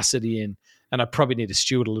capacity in, and I probably need to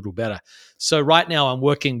steward a little better. So right now I'm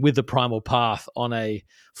working with the Primal Path on a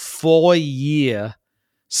 4-year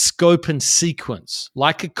scope and sequence,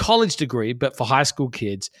 like a college degree, but for high school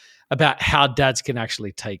kids, about how dads can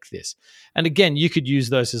actually take this. And again, you could use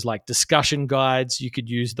those as like discussion guides. You could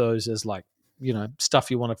use those as like,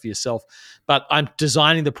 stuff you wanted for yourself. But I'm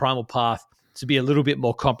designing the Primal Path to be a little bit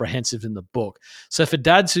more comprehensive in the book. So for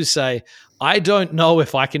dads who say, I don't know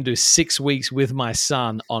if I can do 6 weeks with my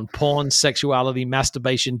son on porn, sexuality,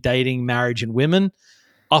 masturbation, dating, marriage, and women,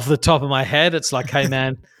 off the top of my head, it's like, hey,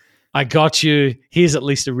 man, I got you. Here's at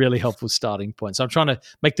least a really helpful starting point. So I'm trying to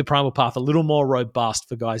make the Primal Path a little more robust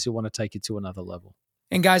for guys who want to take it to another level.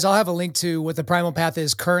 And guys, I'll have a link to what the Primal Path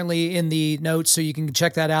is currently in the notes, so you can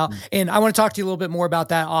check that out. And I want to talk to you a little bit more about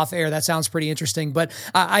that off air. That sounds pretty interesting. But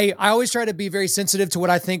I always try to be very sensitive to what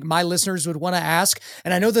I think my listeners would want to ask.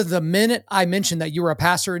 And I know that the minute I mentioned that you were a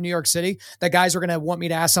pastor in New York City, that guys are going to want me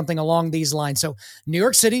to ask something along these lines. So New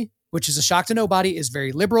York City, which is a shock to nobody, is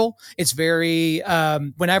very liberal. It's very,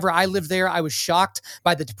 whenever I lived there, I was shocked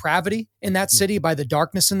by the depravity in that city, by the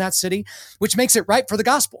darkness in that city, which makes it right for the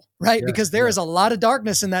gospel, right? Because there is a lot of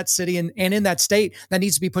darkness in that city and in that state that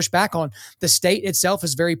needs to be pushed back on. The state itself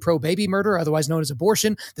is very pro-baby murder, otherwise known as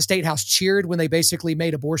abortion. The state house cheered when they basically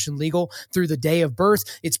made abortion legal through the day of birth.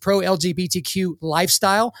 It's pro-LGBTQ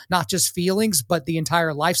lifestyle, not just feelings, but the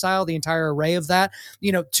entire lifestyle, the entire array of that.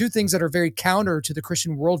 Two things that are very counter to the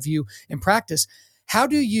Christian worldview in practice. How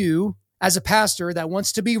do you, as a pastor that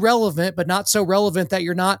wants to be relevant, but not so relevant that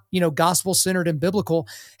you're not, gospel-centered and biblical,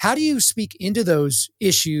 how do you speak into those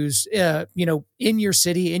issues, in your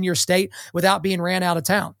city, in your state, without being ran out of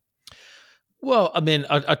town? Well, I mean,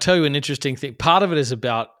 I'll tell you an interesting thing. Part of it is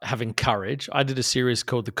about having courage. I did a series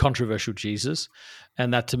called The Controversial Jesus,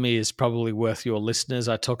 and that to me is probably worth your listeners.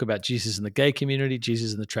 I talk about Jesus in the gay community,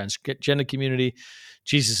 Jesus in the transgender community,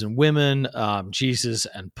 Jesus and women, Jesus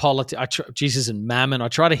and politics, Jesus and mammon. I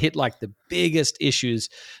try to hit like the biggest issues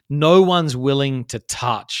no one's willing to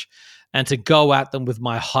touch, and to go at them with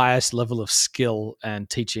my highest level of skill and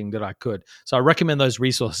teaching that I could. So I recommend those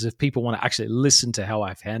resources if people want to actually listen to how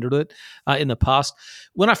I've handled it in the past.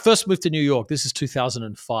 When I first moved to New York, this is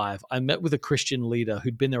 2005, I met with a Christian leader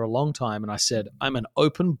who'd been there a long time, and I said, I'm an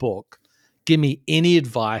open book. give me any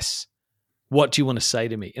advice. What do you want to say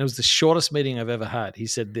to me? And it was the shortest meeting I've ever had. He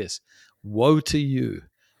said this: woe to you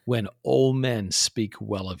when all men speak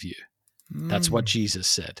well of you. That's what Jesus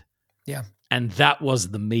said. Yeah. And that was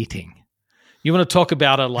the meeting. You want to talk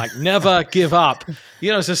about a like never give up.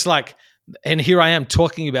 It's just like, and here I am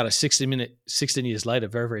talking about it 16 years later,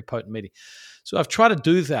 very, very potent meeting. So I've tried to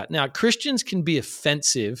do that. Now, Christians can be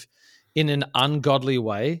offensive in an ungodly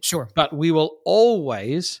way, Sure. but we will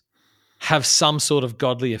always have some sort of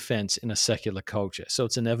godly offense in a secular culture. So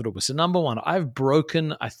it's inevitable. So number one, I've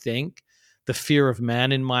broken, I think, the fear of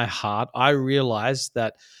man in my heart. I realize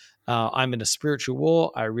that I'm in a spiritual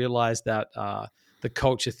war. I realize that the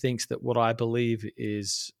culture thinks that what I believe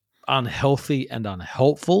is unhealthy and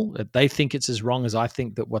unhelpful. That they think it's as wrong as I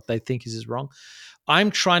think that what they think is wrong.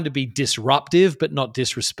 I'm trying to be disruptive, but not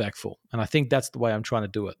disrespectful. And I think that's the way I'm trying to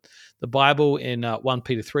do it. The Bible in 1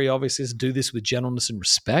 Peter 3 obviously says, do this with gentleness and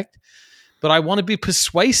respect. But I want to be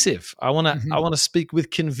persuasive. I want to speak with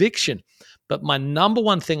conviction. But my number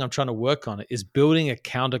one thing I'm trying to work on is building a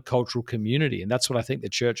countercultural community, and that's what I think the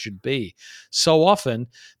church should be. So often,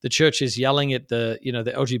 the church is yelling at the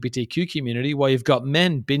LGBTQ community while you've got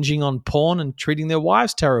men binging on porn and treating their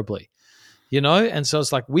wives terribly. And so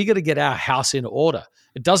it's like we got to get our house in order.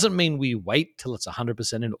 It doesn't mean we wait till it's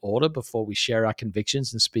 100% in order before we share our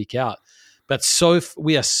convictions and speak out. But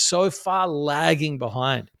we are so far lagging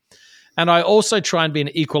behind. And I also try and be an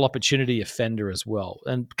equal opportunity offender as well.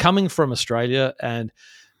 And coming from Australia, and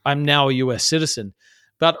I'm now a US citizen,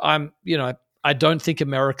 but I don't think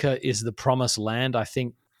America is the promised land. I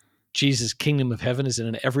think Jesus' kingdom of heaven is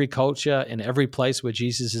in every culture, in every place where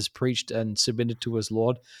Jesus is preached and submitted to as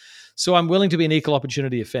Lord. So I'm willing to be an equal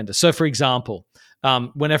opportunity offender. So, for example,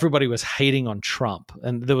 when everybody was hating on Trump,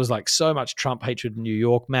 and there was like so much Trump hatred in New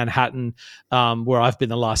York, Manhattan, where I've been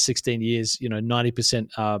the last 16 years,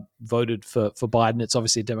 90% voted for Biden. It's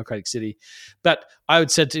obviously a Democratic city. But I would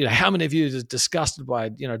say to how many of you are disgusted by,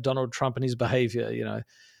 Donald Trump and his behavior,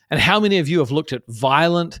 and how many of you have looked at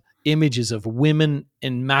violent images of women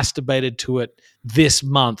and masturbated to it this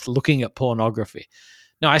month looking at pornography?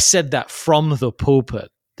 Now, I said that from the pulpit.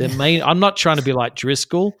 I'm not trying to be like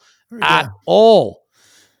Driscoll at all,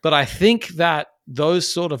 but I think that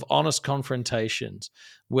those sort of honest confrontations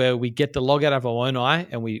where we get the log out of our own eye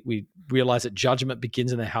and we realize that judgment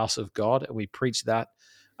begins in the house of God and we preach that,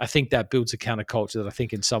 I think that builds a counterculture that I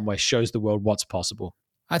think in some way shows the world what's possible.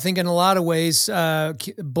 I think in a lot of ways,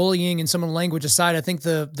 bullying and some of the language aside, I think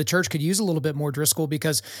the church could use a little bit more Driscoll,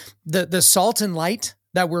 because the salt and light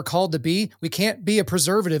that we're called to be, we can't be a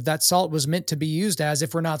preservative that salt was meant to be used as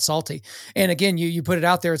if we're not salty. And again, you put it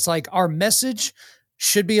out there, it's like our message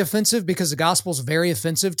should be offensive because the gospel is very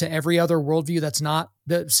offensive to every other worldview that's not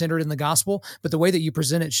centered in the gospel, but the way that you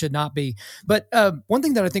present it should not be. But one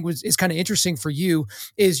thing that I think is kind of interesting for you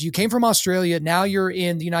is you came from Australia, now you're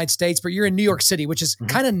in the United States, but you're in New York City, which is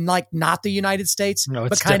kind of like not the United States, no,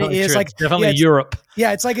 but kind of is true. like it's definitely Europe.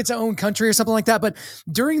 Yeah, it's like its own country or something like that. But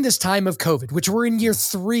during this time of COVID, which we're in year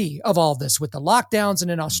 3 of all this with the lockdowns, and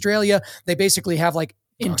in Australia, they basically have like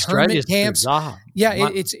internment camps. Bizarre. Yeah,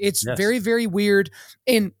 it's yes. Very, very weird.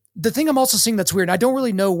 And the thing I'm also seeing that's weird, and I don't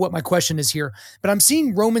really know what my question is here, but I'm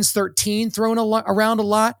seeing Romans 13 thrown around a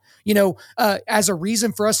lot, as a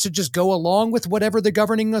reason for us to just go along with whatever the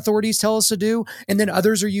governing authorities tell us to do. And then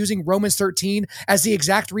others are using Romans 13 as the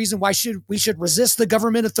exact reason why we should resist the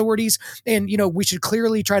government authorities. And, we should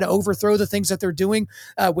clearly try to overthrow the things that they're doing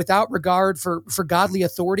without regard for godly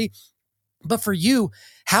authority. But for you,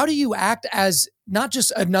 how do you act as not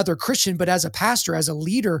just another Christian, but as a pastor, as a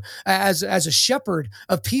leader, as a shepherd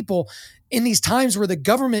of people in these times where the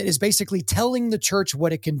government is basically telling the church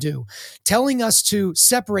what it can do, telling us to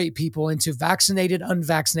separate people into vaccinated,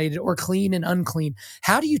 unvaccinated, or clean and unclean?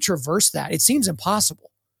 How do you traverse that? It seems impossible.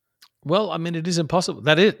 Well, I mean, it is impossible.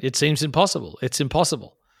 It seems impossible. It's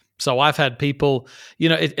impossible. So I've had people,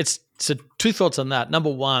 so 2 thoughts on that.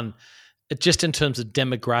 Number one, just in terms of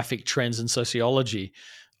demographic trends and sociology,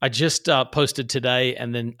 I just posted today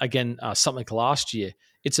and then again something last year.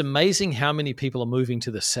 It's amazing how many people are moving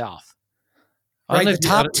to the South. Right,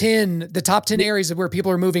 the top 10 areas of where people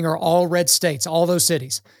are moving are all red states, all those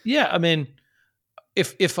cities. Yeah, I mean,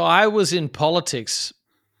 if I was in politics,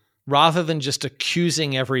 rather than just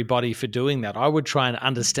accusing everybody for doing that, I would try and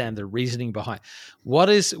understand the reasoning behind what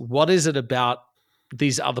is it about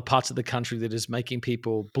these other parts of the country that is making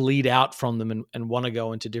people bleed out from them and want to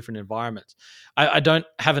go into different environments. I don't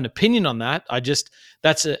have an opinion on that.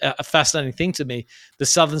 That's a fascinating thing to me. The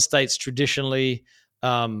southern states traditionally,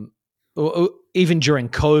 even during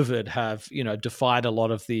COVID, have defied a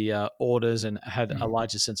lot of the orders and had a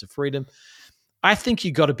larger sense of freedom. I think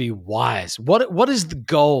you got to be wise. What is the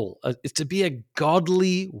goal? It's to be a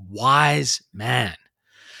godly, wise man.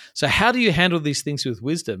 So how do you handle these things with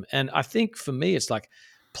wisdom? And I think for me, it's like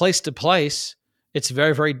place to place, it's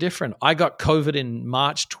very, very different. I got COVID in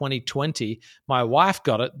March 2020. My wife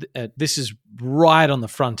got it. This is right on the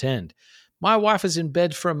front end. My wife was in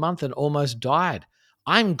bed for a month and almost died.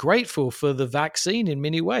 I'm grateful for the vaccine in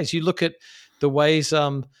many ways. You look at the ways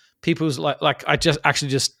people's like I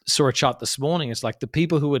just saw a chart this morning. It's like the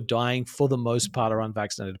people who are dying for the most part are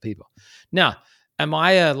unvaccinated people. Now, am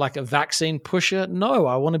I a vaccine pusher? No,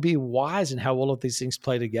 I want to be wise in how all of these things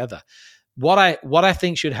play together. What I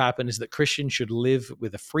think should happen is that Christians should live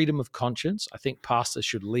with a freedom of conscience. I think pastors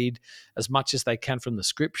should lead as much as they can from the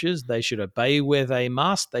scriptures. They should obey where they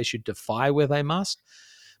must. They should defy where they must.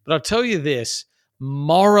 But I'll tell you this,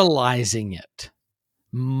 moralizing it,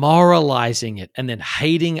 and then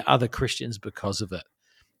hating other Christians because of it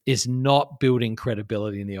is not building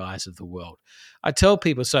credibility in the eyes of the world. I tell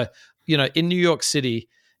people, so, in New York City,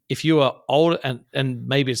 if you are old and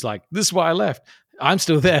maybe it's like, this is why I left, I'm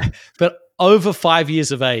still there, but over 5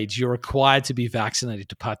 years of age, you're required to be vaccinated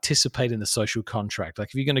to participate in the social contract. Like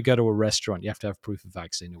if you're going to go to a restaurant, you have to have proof of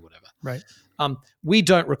vaccine or whatever. Right. We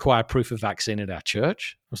don't require proof of vaccine at our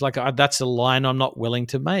church. I was like, that's a line I'm not willing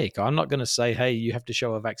to make. I'm not going to say, hey, you have to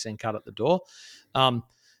show a vaccine card at the door.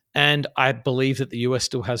 And I believe that the US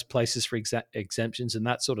still has places for exemptions and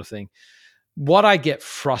that sort of thing. What I get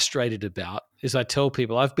frustrated about is I tell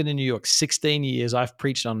people, I've been in New York 16 years. I've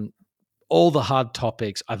preached on all the hard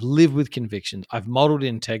topics. I've lived with convictions. I've modeled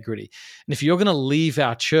integrity. And if you're going to leave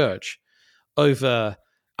our church over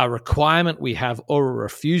a requirement we have or a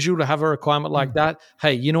refusal to have a requirement like that,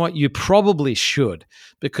 hey, you know what? You probably should,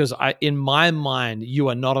 because in my mind, you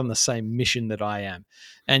are not on the same mission that I am.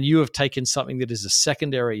 And you have taken something that is a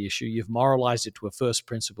secondary issue. You've moralized it to a first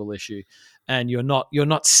principle issue, and you're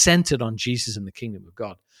not centered on Jesus and the kingdom of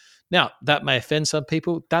God. Now, that may offend some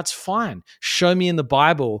people. That's fine. Show me in the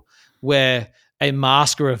Bible where a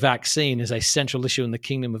mask or a vaccine is a central issue in the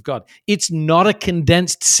kingdom of God. It's not a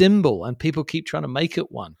condensed symbol, and people keep trying to make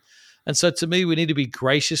it one. And so to me, we need to be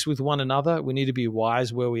gracious with one another. We need to be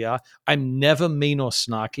wise where we are. I'm never mean or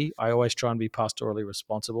snarky. I always try and be pastorally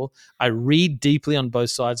responsible. I read deeply on both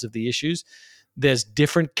sides of the issues. There's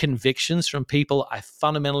different convictions from people I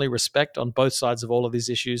fundamentally respect on both sides of all of these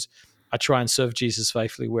issues. I try and serve Jesus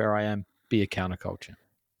faithfully where I am, be a counterculture.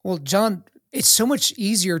 Well, John, it's so much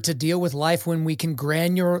easier to deal with life when we can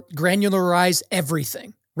granularize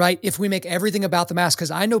everything, right? If we make everything about the mask,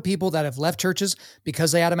 because I know people that have left churches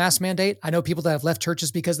because they had a mask mandate. I know people that have left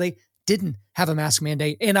churches because they didn't have a mask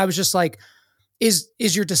mandate. And I was just like, is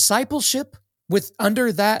your discipleship with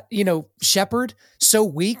under that, shepherd so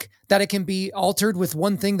weak that it can be altered with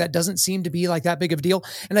one thing that doesn't seem to be like that big of a deal?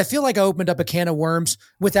 And I feel like I opened up a can of worms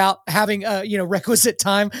without having requisite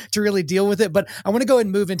time to really deal with it. But I want to go ahead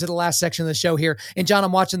and move into the last section of the show here. And John,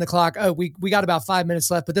 I'm watching the clock. Oh, we got about 5 minutes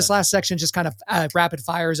left, but this last section just kind of rapid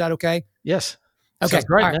fire. Is that okay? Yes. Okay. Sounds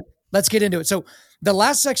great, all right. man. Let's get into it. So the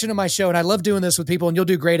last section of my show, and I love doing this with people, and you'll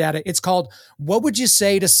do great at it. It's called, what would you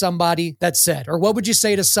say to somebody that said, or what would you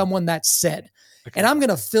say to someone that said? Okay. And I'm going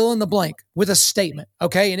to fill in the blank with a statement,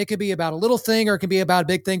 okay? And it could be about a little thing or it can be about a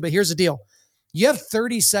big thing, but here's the deal. You have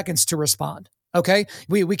 30 seconds to respond, okay?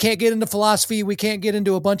 We can't get into philosophy. We can't get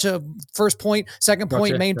into a bunch of first point, second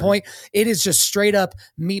point, main point. It is just straight up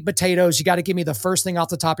meat potatoes. You got to give me the first thing off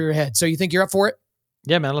the top of your head. So you think you're up for it?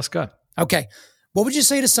 Yeah, man, let's go. Okay. What would you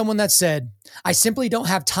say to someone that said, I simply don't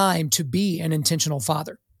have time to be an intentional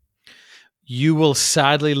father? You will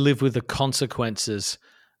sadly live with the consequences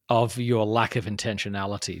of your lack of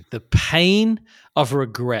intentionality. The pain of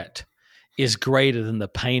regret is greater than the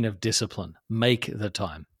pain of discipline. Make the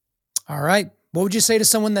time. All right. What would you say to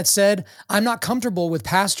someone that said, I'm not comfortable with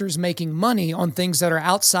pastors making money on things that are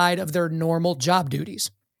outside of their normal job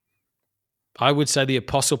duties? I would say the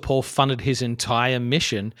Apostle Paul funded his entire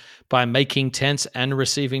mission by making tents and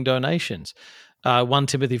receiving donations. 1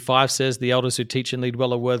 Timothy 5 says the elders who teach and lead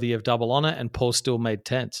well are worthy of double honor, and Paul still made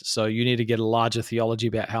tents. So you need to get a larger theology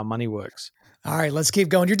about how money works. All right, let's keep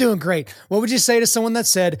going. You're doing great. What would you say to someone that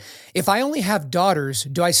said, if I only have daughters,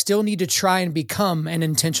 do I still need to try and become an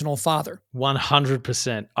intentional father?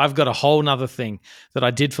 100%. I've got a whole nother thing that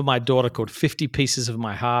I did for my daughter called 50 Pieces of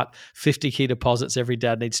My Heart, 50 key deposits every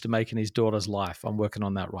dad needs to make in his daughter's life. I'm working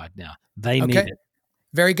on that right now. They need it.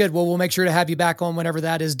 Very good. Well, we'll make sure to have you back on whenever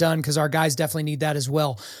that is done, because our guys definitely need that as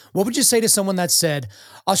well. What would you say to someone that said,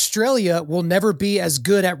 Australia will never be as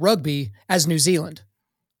good at rugby as New Zealand?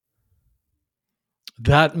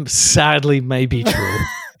 That sadly may be true.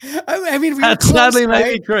 I mean, that sadly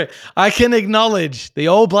may be true. I can acknowledge the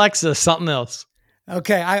All Blacks are something else.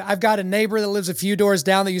 Okay, I've got a neighbor that lives a few doors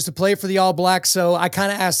down that used to play for the All Blacks, so I kind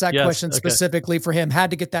of asked that question specifically for him.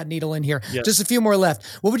 Had to get that needle in here. Yes. Just a few more left.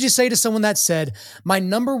 What would you say to someone that said, my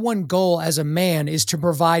number one goal as a man is to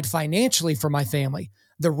provide financially for my family.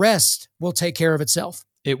 The rest will take care of itself.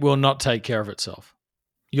 It will not take care of itself.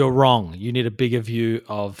 You're wrong. You need a bigger view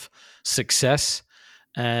of success,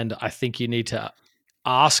 and I think you need to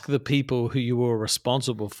ask the people who you are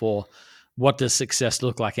responsible for, what does success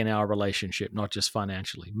look like in our relationship, not just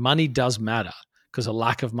financially? Money does matter because a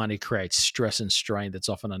lack of money creates stress and strain that's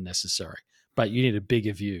often unnecessary. But you need a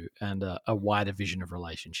bigger view and a wider vision of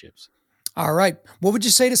relationships. All right. What would you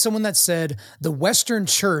say to someone that said the Western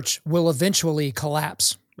church will eventually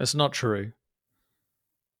collapse? That's not true.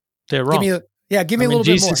 They're wrong. Give me a little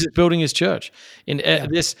Jesus bit more. Jesus is building his church.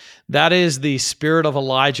 That is the spirit of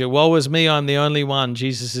Elijah. Woe is me, I'm the only one.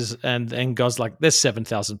 Jesus is, and God's like, there's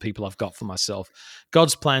 7,000 people I've got for myself.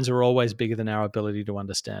 God's plans are always bigger than our ability to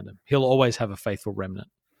understand them. He'll always have a faithful remnant.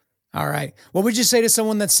 All right. What would you say to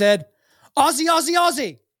someone that said, Aussie, Aussie,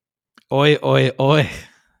 Aussie? Oi, oi, oi.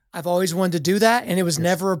 I've always wanted to do that, and it was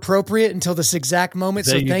never appropriate until this exact moment.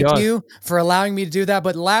 There So you thank go. you for allowing me to do that.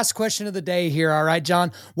 But last question of the day here. All right,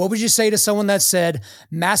 John, what would you say to someone that said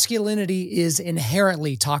masculinity is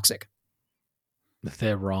inherently toxic?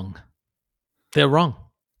 They're wrong. They're wrong.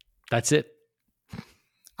 That's it.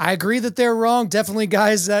 I agree that they're wrong. Definitely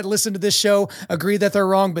guys that listen to this show agree that they're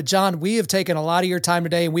wrong. But John, we have taken a lot of your time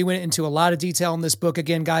today and we went into a lot of detail in this book.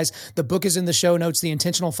 Again, guys, the book is in the show notes, The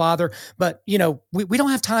Intentional Father. But, we don't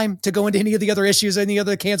have time to go into any of the other issues, any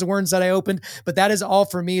other cans of worms that I opened. But that is all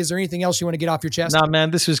for me. Is there anything else you want to get off your chest? No, man,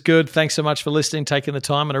 this was good. Thanks so much for listening, taking the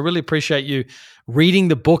time. And I really appreciate you reading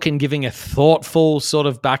the book and giving a thoughtful sort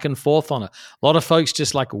of back and forth on it. A lot of folks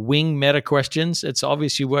just like wing meta questions. It's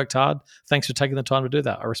obvious you worked hard. Thanks for taking the time to do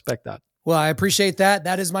that. I respect that. Well, I appreciate that.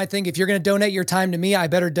 That is my thing. If you're going to donate your time to me, I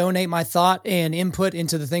better donate my thought and input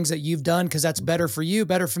into the things that you've done because that's better for you,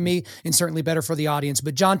 better for me, and certainly better for the audience.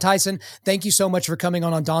 But Jon Tyson, thank you so much for coming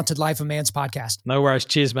on Undaunted Life of Man's podcast. No worries.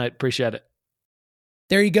 Cheers, mate. Appreciate it.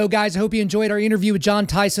 There you go, guys. I hope you enjoyed our interview with Jon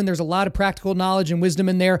Tyson. There's a lot of practical knowledge and wisdom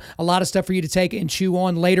in there, a lot of stuff for you to take and chew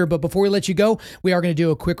on later. But before we let you go, we are going to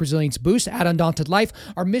do a quick resilience boost at Undaunted Life.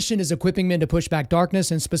 Our mission is equipping men to push back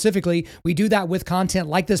darkness. And specifically, we do that with content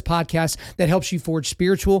like this podcast that helps you forge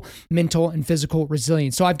spiritual, mental, and physical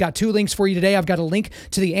resilience. So I've got 2 links for you today. I've got a link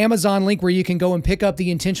to the Amazon link where you can go and pick up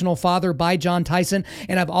The Intentional Father by Jon Tyson.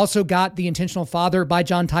 And I've also got The Intentional Father by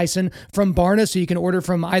Jon Tyson from Barna. So you can order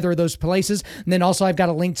from either of those places. And then also I've got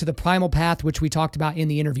a link to the Primal Path, which we talked about in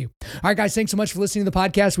the interview. All right, guys, thanks so much for listening to the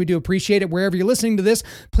podcast. We do appreciate it. Wherever you're listening to this,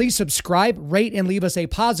 please subscribe, rate, and leave us a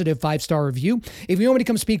positive 5-star review. If you want me to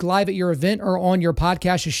come speak live at your event or on your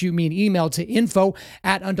podcast, just shoot me an email to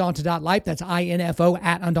info@undaunted.life. That's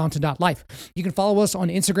info@undaunted.life. You can follow us on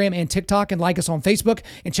Instagram and TikTok and like us on Facebook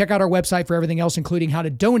and check out our website for everything else, including how to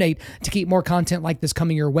donate to keep more content like this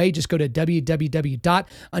coming your way. Just go to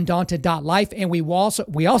www.undaunted.life. And we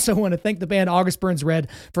also want to thank the band August Burns Red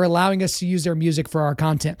for allowing us to use their music for our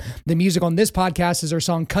content. The music on this podcast is their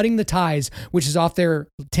song Cutting the Ties, which is off their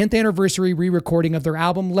 10th anniversary re-recording of their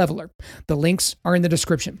album Leveler. The links are in the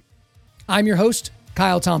description. I'm your host,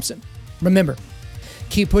 Kyle Thompson. Remember,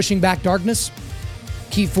 keep pushing back darkness,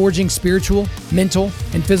 keep forging spiritual, mental,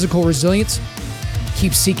 and physical resilience,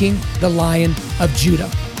 keep seeking the Lion of Judah.